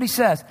 Here's what he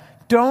says.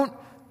 Don't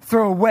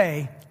throw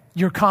away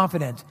your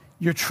confidence,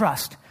 your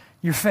trust,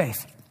 your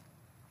faith.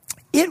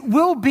 It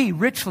will be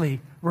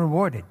richly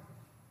rewarded.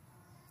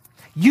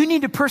 You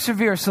need to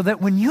persevere so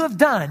that when you have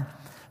done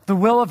the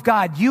will of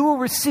God, you will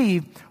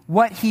receive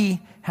what he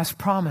has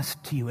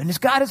promised to you. And as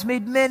God has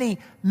made many,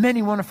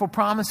 many wonderful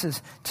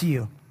promises to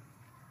you.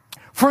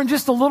 For in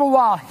just a little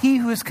while, he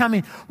who is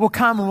coming will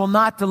come and will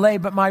not delay,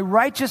 but my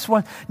righteous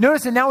one,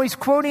 notice that now he's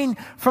quoting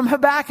from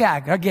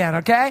Habakkuk again,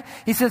 okay?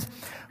 He says,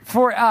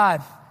 for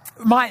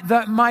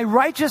my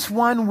righteous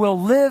one will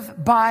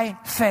live by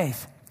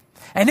faith.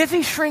 And if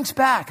he shrinks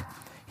back,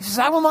 he says,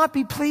 I will not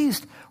be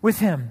pleased with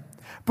him.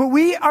 But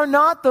we are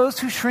not those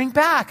who shrink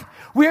back.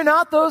 We are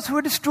not those who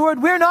are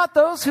destroyed. We are not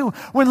those who,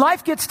 when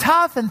life gets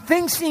tough and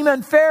things seem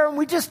unfair and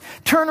we just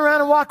turn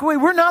around and walk away.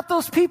 We're not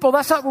those people.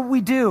 That's not what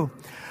we do.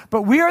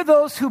 But we are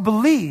those who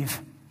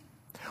believe.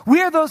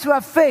 We are those who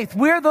have faith.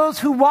 We are those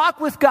who walk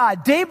with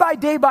God day by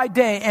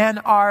day and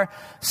are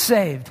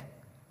saved.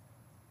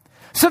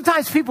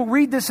 Sometimes people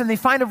read this and they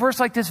find a verse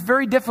like this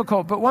very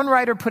difficult, but one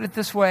writer put it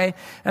this way,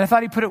 and I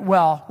thought he put it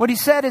well. What he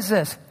said is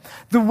this: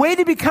 the way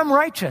to become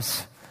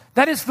righteous,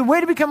 that is, the way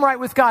to become right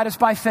with God, is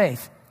by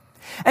faith.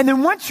 And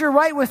then once you're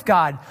right with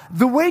God,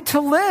 the way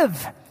to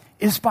live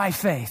is by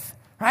faith,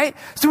 right?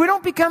 So we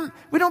don't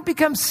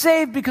become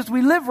saved because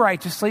we live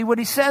righteously. What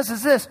he says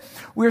is this: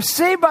 we're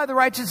saved by the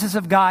righteousness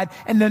of God,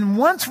 and then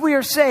once we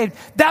are saved,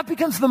 that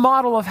becomes the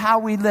model of how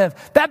we live.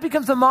 That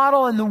becomes the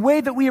model in the way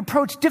that we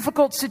approach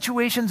difficult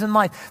situations in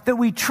life, that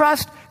we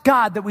trust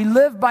God, that we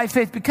live by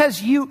faith,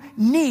 because you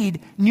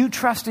need new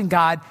trust in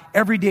God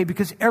every day,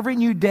 because every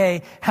new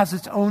day has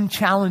its own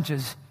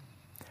challenges.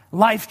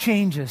 Life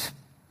changes.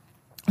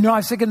 You know, I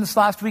was thinking this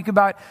last week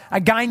about a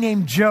guy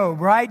named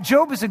Job, right?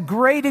 Job is a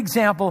great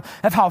example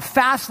of how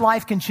fast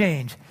life can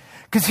change.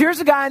 Because here's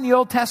a guy in the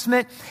Old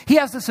Testament. He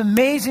has this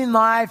amazing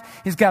life.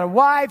 He's got a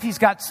wife. He's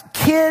got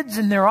kids,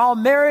 and they're all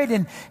married.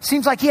 And it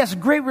seems like he has a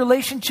great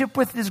relationship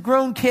with his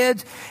grown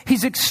kids.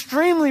 He's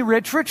extremely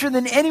rich, richer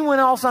than anyone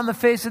else on the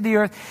face of the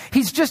earth.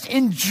 He's just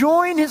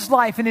enjoying his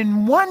life. And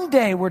in one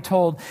day, we're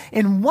told,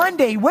 in one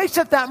day, he wakes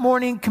up that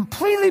morning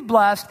completely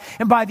blessed.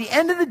 And by the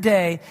end of the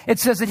day, it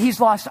says that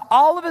he's lost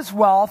all of his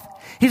wealth.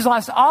 He's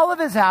lost all of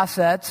his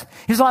assets.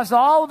 He's lost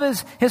all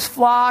of his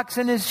flocks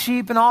and his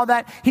sheep and all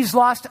that. He's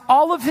lost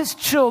all of his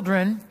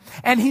children,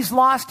 and he's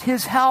lost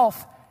his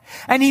health.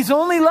 And he's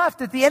only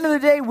left at the end of the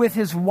day with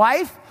his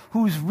wife,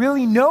 who's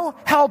really no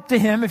help to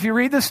him, if you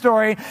read the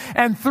story,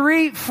 and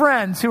 3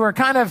 friends who are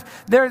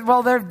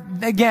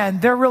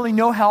they're really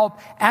no help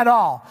at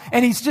all.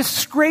 And he's just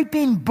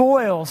scraping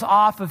boils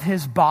off of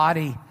his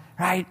body,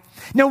 right?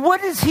 Now,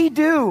 what does he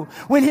do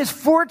when his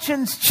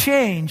fortunes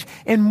change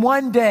in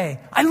one day?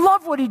 I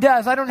love what he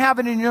does. I don't have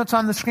it in your notes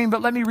on the screen,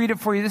 but let me read it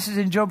for you. This is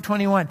in Job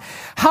 21.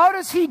 How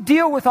does he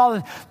deal with all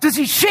this? Does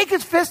he shake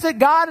his fist at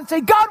God and say,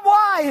 God,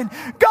 why? And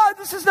God,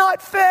 this is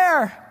not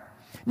fair.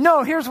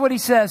 No, here's what he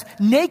says.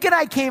 Naked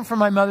I came from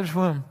my mother's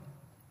womb.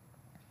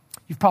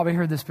 You've probably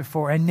heard this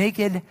before. And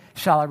naked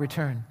shall I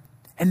return.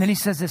 And then he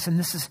says this, and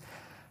this is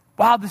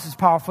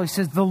powerful. He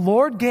says, the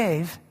Lord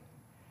gave,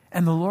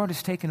 and the Lord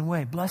has taken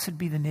away. Blessed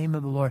be the name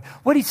of the Lord.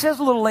 What he says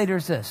a little later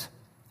is this.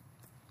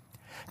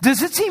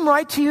 Does it seem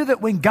right to you that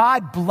when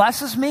God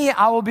blesses me,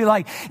 I will be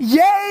like,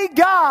 yay,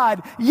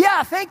 God.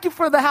 Yeah, thank you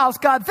for the house,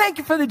 God. Thank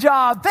you for the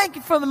job. Thank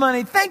you for the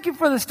money. Thank you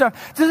for the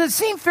stuff. Does it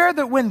seem fair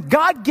that when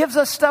God gives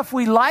us stuff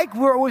we like,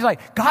 we're always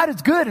like, God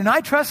is good and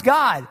I trust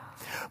God.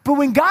 But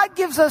when God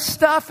gives us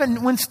stuff,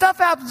 and when stuff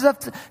happens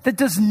that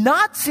does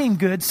not seem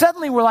good,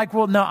 suddenly we're like,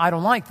 well, no, I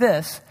don't like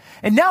this.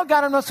 And now,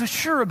 God, I'm not so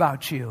sure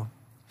about you.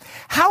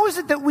 How is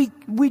it that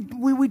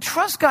we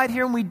trust God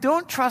here and we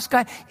don't trust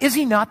God? Is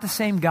he not the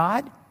same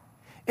God?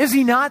 Is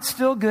he not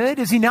still good?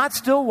 Is he not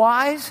still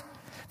wise?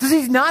 Does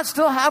he not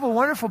still have a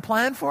wonderful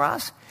plan for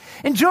us?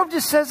 And Job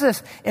just says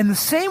this, in the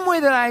same way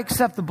that I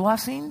accept the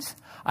blessings,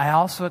 I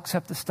also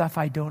accept the stuff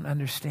I don't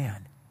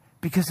understand,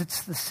 because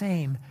it's the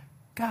same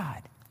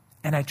God,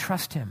 and I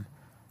trust him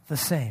the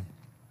same.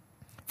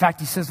 In fact,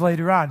 he says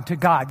later on to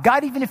God,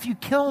 God, even if you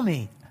kill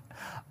me,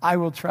 I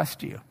will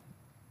trust you.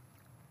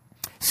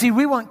 See,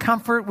 we want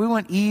comfort, we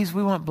want ease,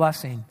 we want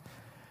blessing.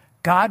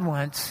 God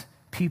wants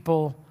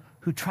people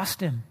who trust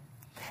him.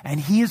 And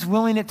he is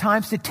willing at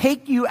times to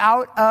take you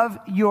out of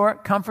your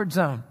comfort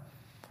zone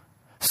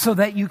so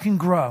that you can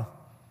grow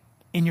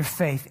in your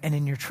faith and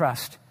in your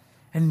trust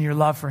and in your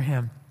love for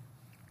him.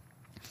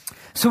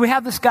 So we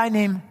have this guy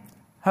named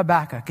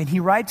Habakkuk, and he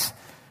writes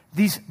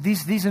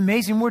these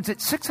amazing words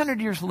that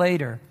 600 years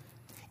later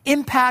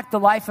impact the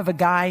life of a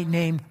guy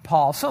named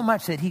Paul so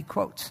much that he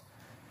quotes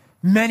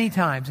many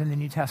times in the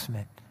New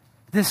Testament.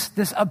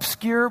 This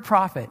obscure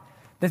prophet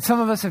that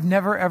some of us have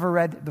never, ever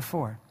read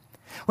before.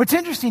 What's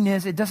interesting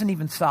is it doesn't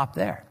even stop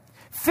there.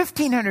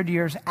 1,500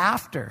 years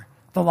after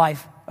the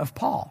life of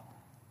Paul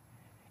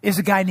is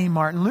a guy named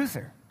Martin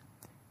Luther.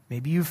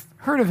 Maybe you've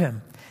heard of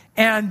him.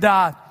 And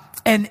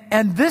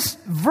this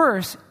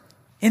verse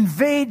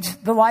invades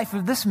the life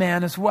of this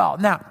man as well.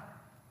 Now,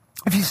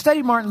 if you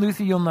study Martin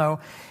Luther, you'll know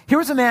here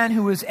was a man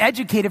who was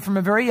educated from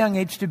a very young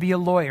age to be a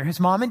lawyer. His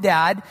mom and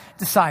dad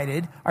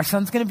decided our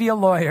son's going to be a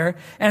lawyer.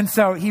 And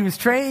so he was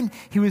trained,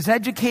 he was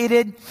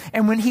educated.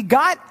 And when he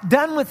got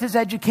done with his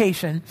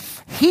education,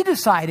 he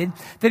decided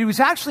that he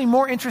was actually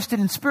more interested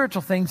in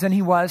spiritual things than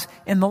he was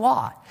in the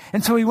law.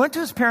 And so he went to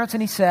his parents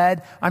and he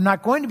said, I'm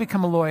not going to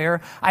become a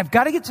lawyer. I've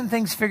got to get some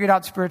things figured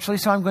out spiritually,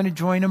 so I'm going to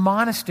join a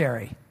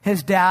monastery.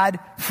 His dad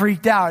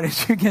freaked out,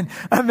 as you can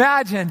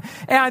imagine.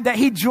 And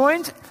he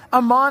joined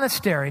a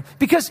monastery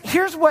because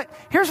here's what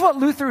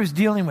Luther is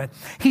dealing with.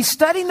 He's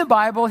studying the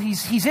Bible.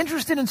 He's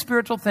interested in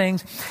spiritual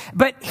things.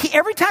 But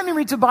every time he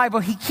reads the Bible,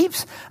 he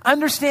keeps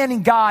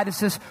understanding God as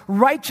this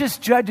righteous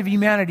judge of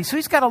humanity. So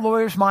he's got a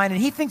lawyer's mind,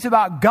 and he thinks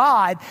about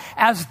God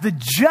as the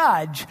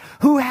judge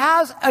who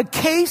has a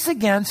case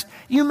against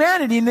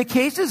humanity. And the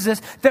case is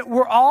this, that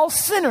we're all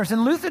sinners.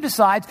 And Luther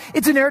decides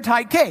it's an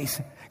airtight case.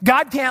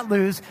 God can't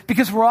lose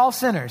because we're all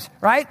sinners,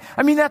 right?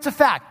 I mean, that's a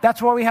fact.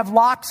 That's why we have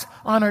locks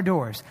on our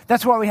doors.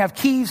 That's why we have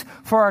keys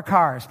for our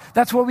cars.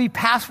 That's why we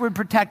password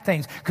protect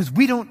things, because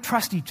we don't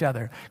trust each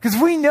other.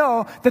 Because we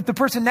know that the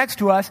person next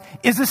to us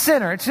is a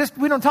sinner. It's just,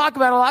 we don't talk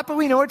about it a lot, but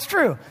we know it's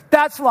true.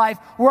 That's life.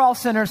 We're all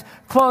sinners.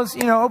 Close,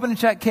 open and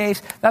check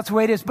case. That's the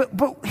way it is.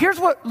 But here's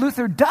what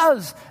Luther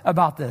does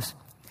about this.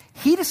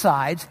 He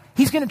decides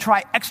he's going to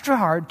try extra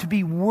hard to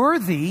be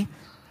worthy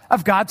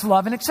of God's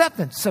love and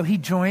acceptance. So he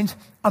joins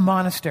a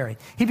monastery.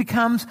 He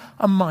becomes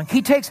a monk.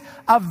 He takes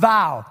a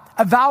vow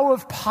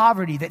of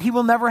poverty, that he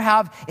will never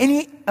have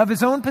any of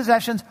his own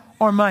possessions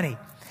or money.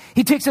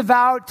 He takes a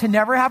vow to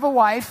never have a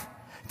wife,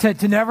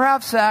 to never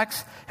have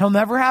sex. He'll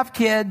never have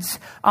kids.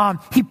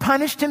 He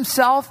punished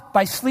himself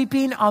by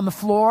sleeping on the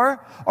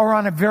floor or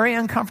on a very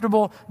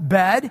uncomfortable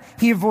bed.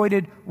 He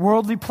avoided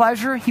worldly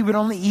pleasure. He would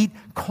only eat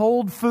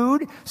cold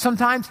food.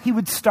 Sometimes he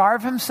would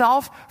starve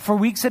himself for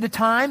weeks at a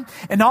time.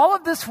 And all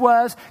of this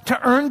was to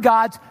earn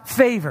God's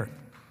favor.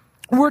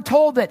 We're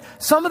told that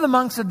some of the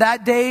monks of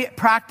that day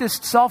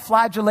practiced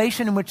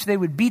self-flagellation, in which they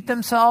would beat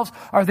themselves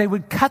or they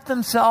would cut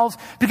themselves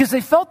because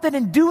they felt that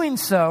in doing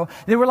so,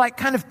 they were like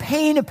kind of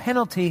paying a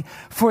penalty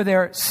for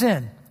their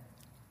sin.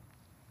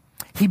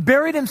 He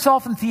buried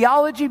himself in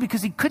theology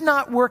because he could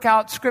not work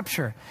out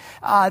Scripture.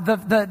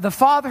 The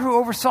father who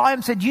oversaw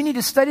him said, you need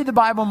to study the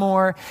Bible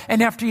more.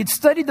 And after he had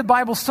studied the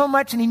Bible so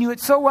much and he knew it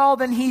so well,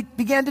 then he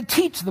began to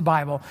teach the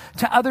Bible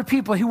to other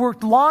people. He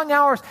worked long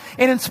hours.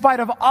 And in spite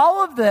of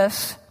all of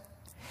this,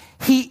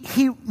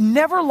 he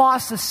never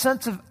lost a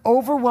sense of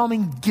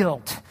overwhelming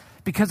guilt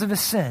because of his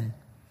sin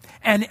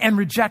and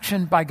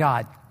rejection by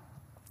God.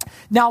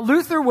 Now,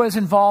 Luther was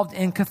involved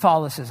in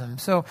Catholicism.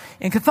 So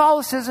in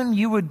Catholicism,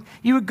 you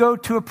would go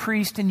to a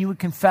priest and you would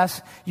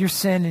confess your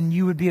sin and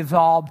you would be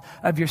absolved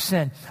of your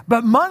sin.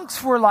 But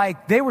monks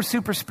they were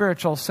super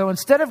spiritual. So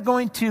instead of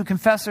going to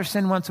confess their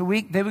sin once a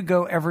week, they would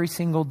go every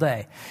single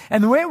day.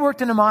 And the way it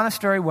worked in a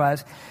monastery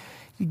was,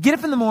 you'd get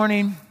up in the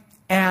morning,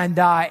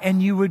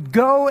 and you would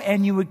go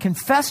and you would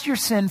confess your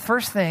sin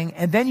first thing,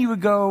 and then you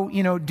would go,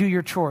 do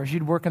your chores.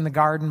 You'd work in the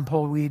garden,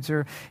 pull weeds,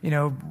 or,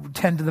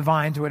 tend to the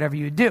vines, or whatever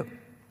you would do.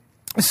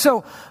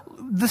 So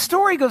the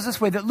story goes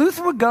this way, that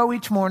Luther would go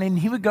each morning,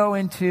 he would go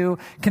in to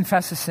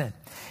confess his sin.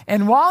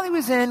 And while he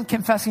was in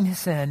confessing his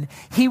sin,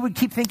 he would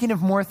keep thinking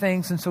of more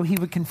things, and so he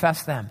would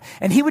confess them.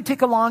 And he would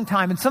take a long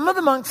time. And some of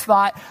the monks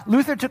thought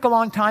Luther took a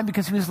long time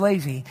because he was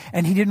lazy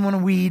and he didn't want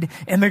to weed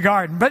in the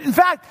garden. But in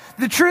fact,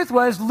 the truth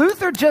was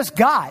Luther just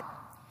got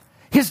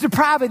his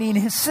depravity and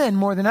his sin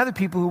more than other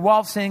people who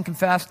while sin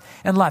confessed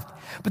and left.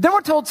 But then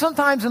we're told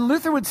sometimes, and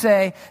Luther would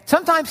say,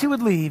 sometimes he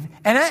would leave,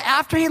 and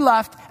after he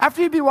left,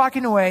 after he'd be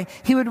walking away,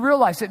 he would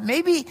realize that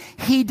maybe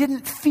he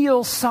didn't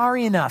feel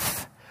sorry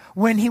enough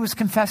when he was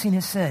confessing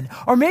his sin.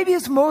 Or maybe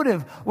his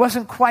motive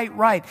wasn't quite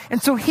right.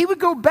 And so he would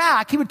go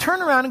back, he would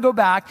turn around and go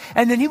back,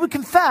 and then he would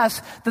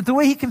confess that the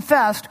way he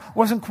confessed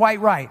wasn't quite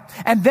right.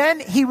 And then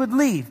he would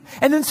leave.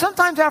 And then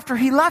sometimes after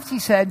he left, he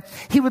said,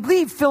 he would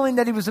leave feeling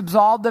that he was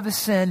absolved of his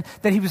sin,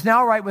 that he was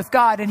now right with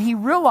God, and he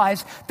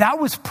realized that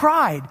was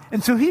pride.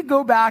 And so he'd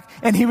go back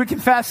and he would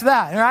confess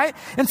that, right?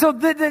 And so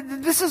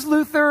this is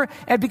Luther,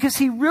 and because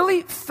he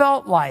really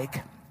felt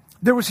like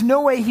there was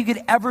no way he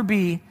could ever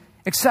be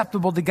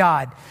acceptable to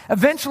God.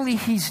 Eventually,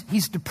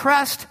 he's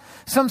depressed.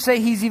 Some say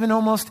he's even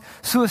almost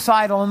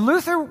suicidal. And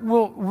Luther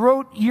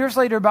wrote years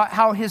later about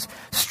how his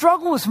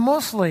struggle was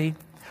mostly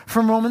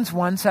from Romans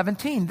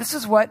 1:17. This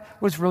is what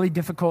was really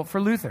difficult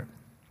for Luther.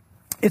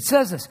 It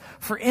says this,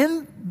 for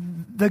in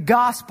the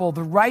gospel,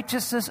 the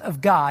righteousness of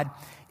God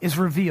is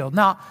revealed.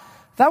 Now,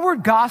 that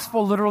word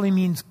gospel literally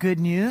means good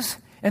news.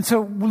 And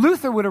so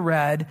Luther would have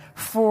read,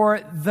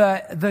 for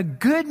the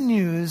good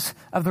news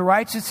of the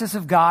righteousness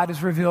of God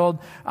is revealed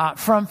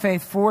from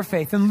faith for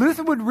faith. And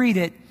Luther would read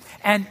it,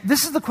 and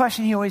this is the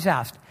question he always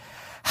asked.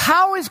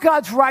 How is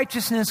God's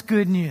righteousness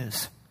good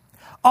news?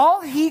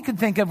 All he could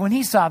think of when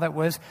he saw that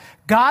was,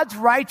 God's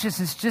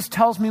righteousness just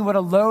tells me what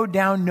a low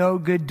down, no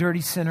good,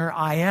 dirty sinner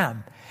I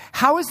am.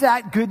 How is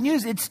that good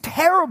news? It's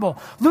terrible.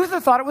 Luther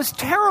thought it was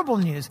terrible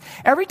news.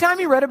 Every time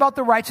he read about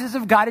the righteousness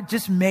of God, it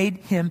just made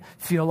him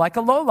feel like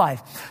a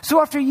lowlife.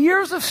 So after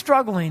years of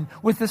struggling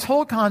with this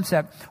whole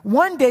concept,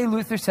 one day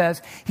Luther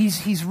says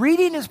he's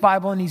reading his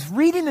Bible and he's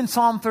reading in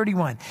Psalm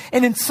 31.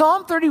 And in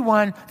Psalm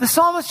 31, the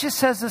psalmist just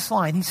says this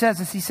line. He says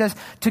this. He says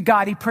to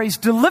God, he prays,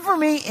 deliver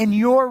me in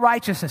your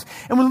righteousness.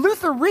 And when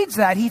Luther reads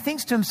that, he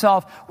thinks to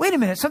himself, wait a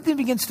minute, something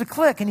begins to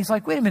click. And he's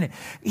like, wait a minute,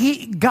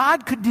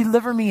 God could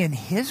deliver me in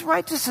his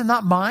righteousness and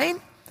not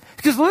mine?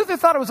 Because Luther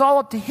thought it was all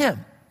up to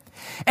him.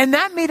 And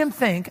that made him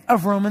think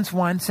of Romans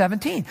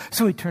 1:17.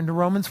 So he turned to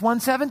Romans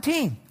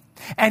 1:17.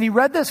 And he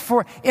read this,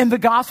 for in the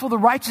gospel, the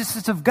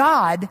righteousness of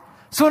God.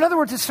 So in other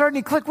words, it's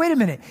starting to click, wait a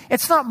minute,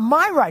 it's not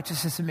my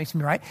righteousness that makes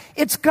me right.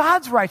 It's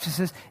God's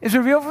righteousness is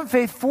revealed from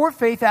faith for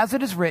faith as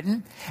it is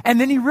written. And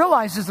then he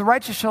realizes the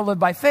righteous shall live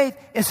by faith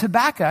is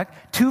Habakkuk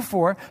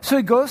 2:4. So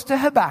he goes to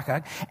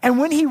Habakkuk. And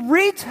when he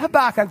reads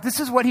Habakkuk, this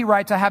is what he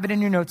writes. I have it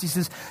in your notes. He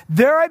says,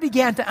 there I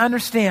began to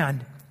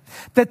understand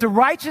that the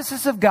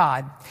righteousness of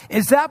God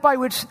is that by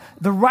which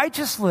the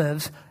righteous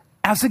lives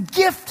as a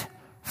gift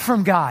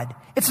from God.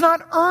 It's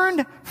not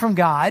earned from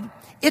God.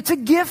 It's a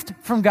gift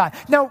from God.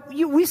 Now,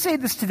 we say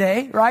this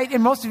today, right?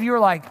 And most of you are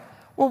like,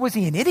 well, was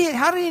he an idiot?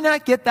 How did he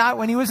not get that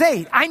when he was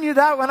 8? I knew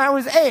that when I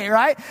was 8,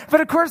 right?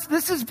 But of course,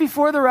 this is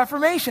before the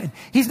Reformation.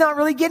 He's not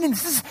really getting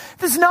this.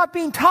 This is not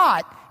being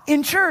taught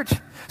in church.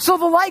 So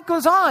the light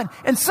goes on,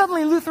 and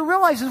suddenly Luther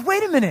realizes,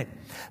 wait a minute.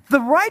 The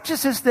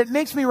righteousness that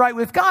makes me right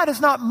with God is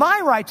not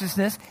my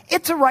righteousness.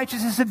 It's a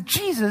righteousness of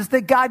Jesus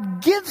that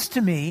God gives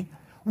to me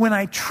when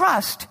I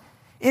trust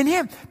in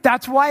him.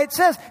 That's why it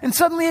says, and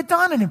suddenly it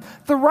dawned on him,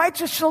 the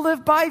righteous shall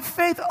live by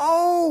faith.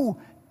 Oh,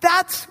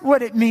 that's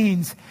what it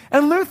means.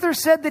 And Luther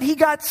said that he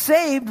got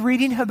saved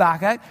reading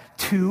Habakkuk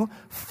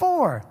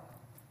 2:4.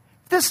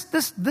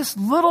 This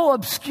little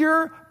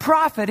obscure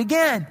prophet,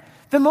 again,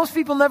 that most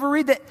people never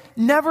read, that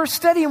never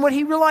study. And what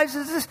he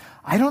realizes is this: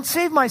 I don't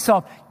save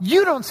myself.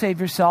 You don't save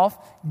yourself.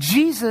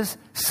 Jesus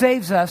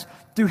saves us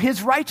through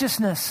his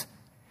righteousness.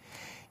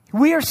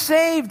 We are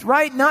saved,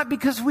 right? Not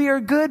because we are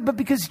good, but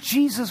because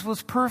Jesus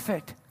was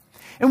perfect.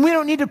 And we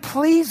don't need to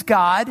please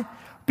God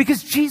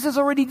because Jesus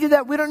already did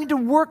that. We don't need to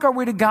work our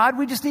way to God.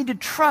 We just need to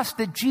trust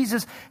that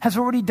Jesus has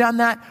already done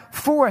that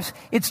for us.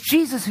 It's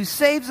Jesus who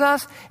saves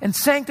us and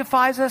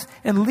sanctifies us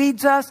and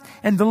leads us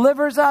and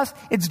delivers us.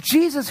 It's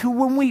Jesus who,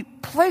 when we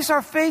place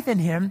our faith in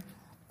him,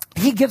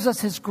 he gives us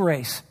his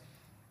grace.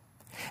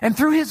 And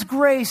through his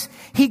grace,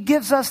 he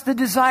gives us the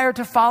desire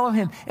to follow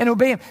him and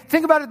obey him.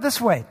 Think about it this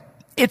way.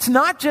 It's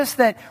not just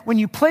that when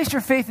you place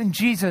your faith in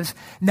Jesus,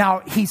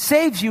 now he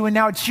saves you and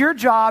now it's your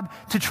job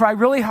to try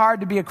really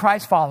hard to be a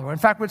Christ follower. In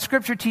fact, what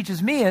Scripture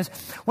teaches me is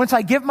once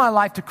I give my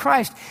life to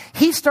Christ,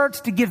 he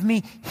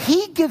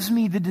gives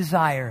me the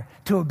desire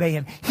to obey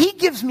him. He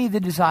gives me the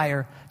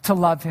desire to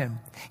love him.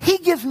 He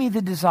gives me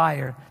the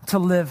desire to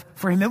live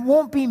for him. It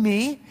won't be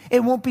me.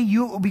 It won't be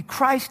you. It will be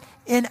Christ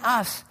in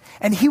us.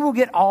 And he will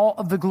get all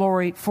of the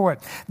glory for it.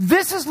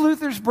 This is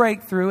Luther's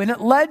breakthrough, and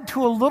it led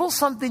to a little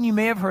something you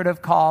may have heard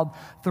of called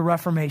the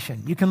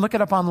Reformation. You can look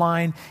it up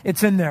online.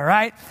 It's in there,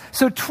 right?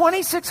 So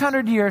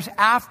 2,600 years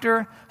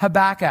after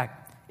Habakkuk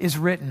is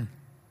written,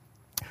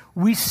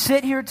 we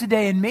sit here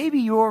today, and maybe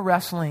you're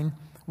wrestling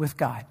with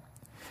God.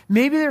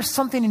 Maybe there's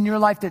something in your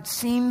life that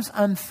seems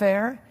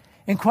unfair.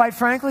 And quite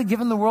frankly,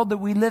 given the world that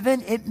we live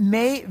in, it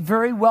may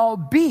very well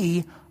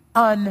be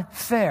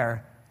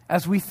unfair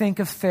as we think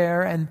of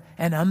fair and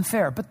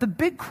unfair. But the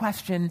big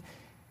question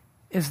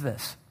is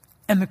this,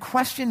 and the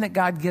question that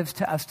God gives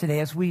to us today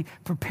as we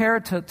prepare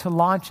to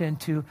launch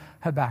into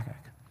Habakkuk: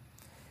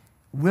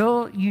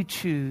 will you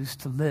choose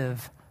to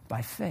live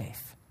by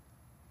faith?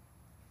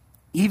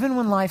 Even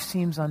when life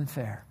seems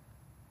unfair,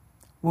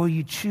 will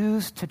you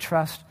choose to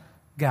trust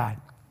God?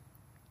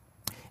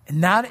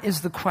 And that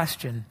is the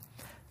question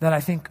that I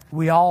think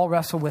we all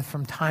wrestle with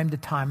from time to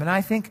time. And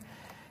I think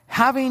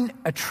having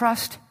a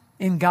trust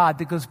in God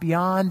that goes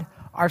beyond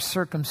our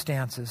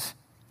circumstances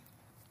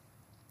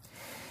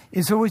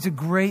is always a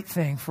great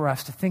thing for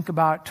us to think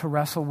about, to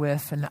wrestle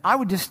with. And I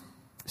would just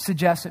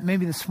suggest that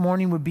maybe this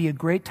morning would be a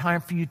great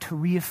time for you to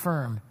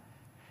reaffirm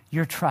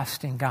your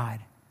trust in God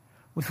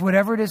with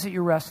whatever it is that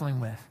you're wrestling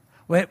with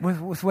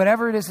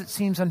whatever it is that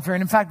seems unfair.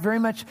 And in fact, very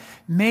much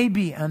may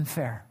be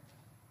unfair.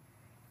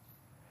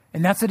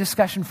 And that's a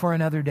discussion for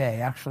another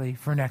day, actually,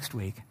 for next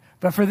week.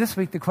 But for this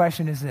week, the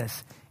question is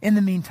this: in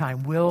the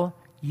meantime, will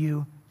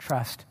you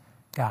trust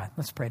God?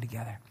 Let's pray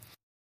together.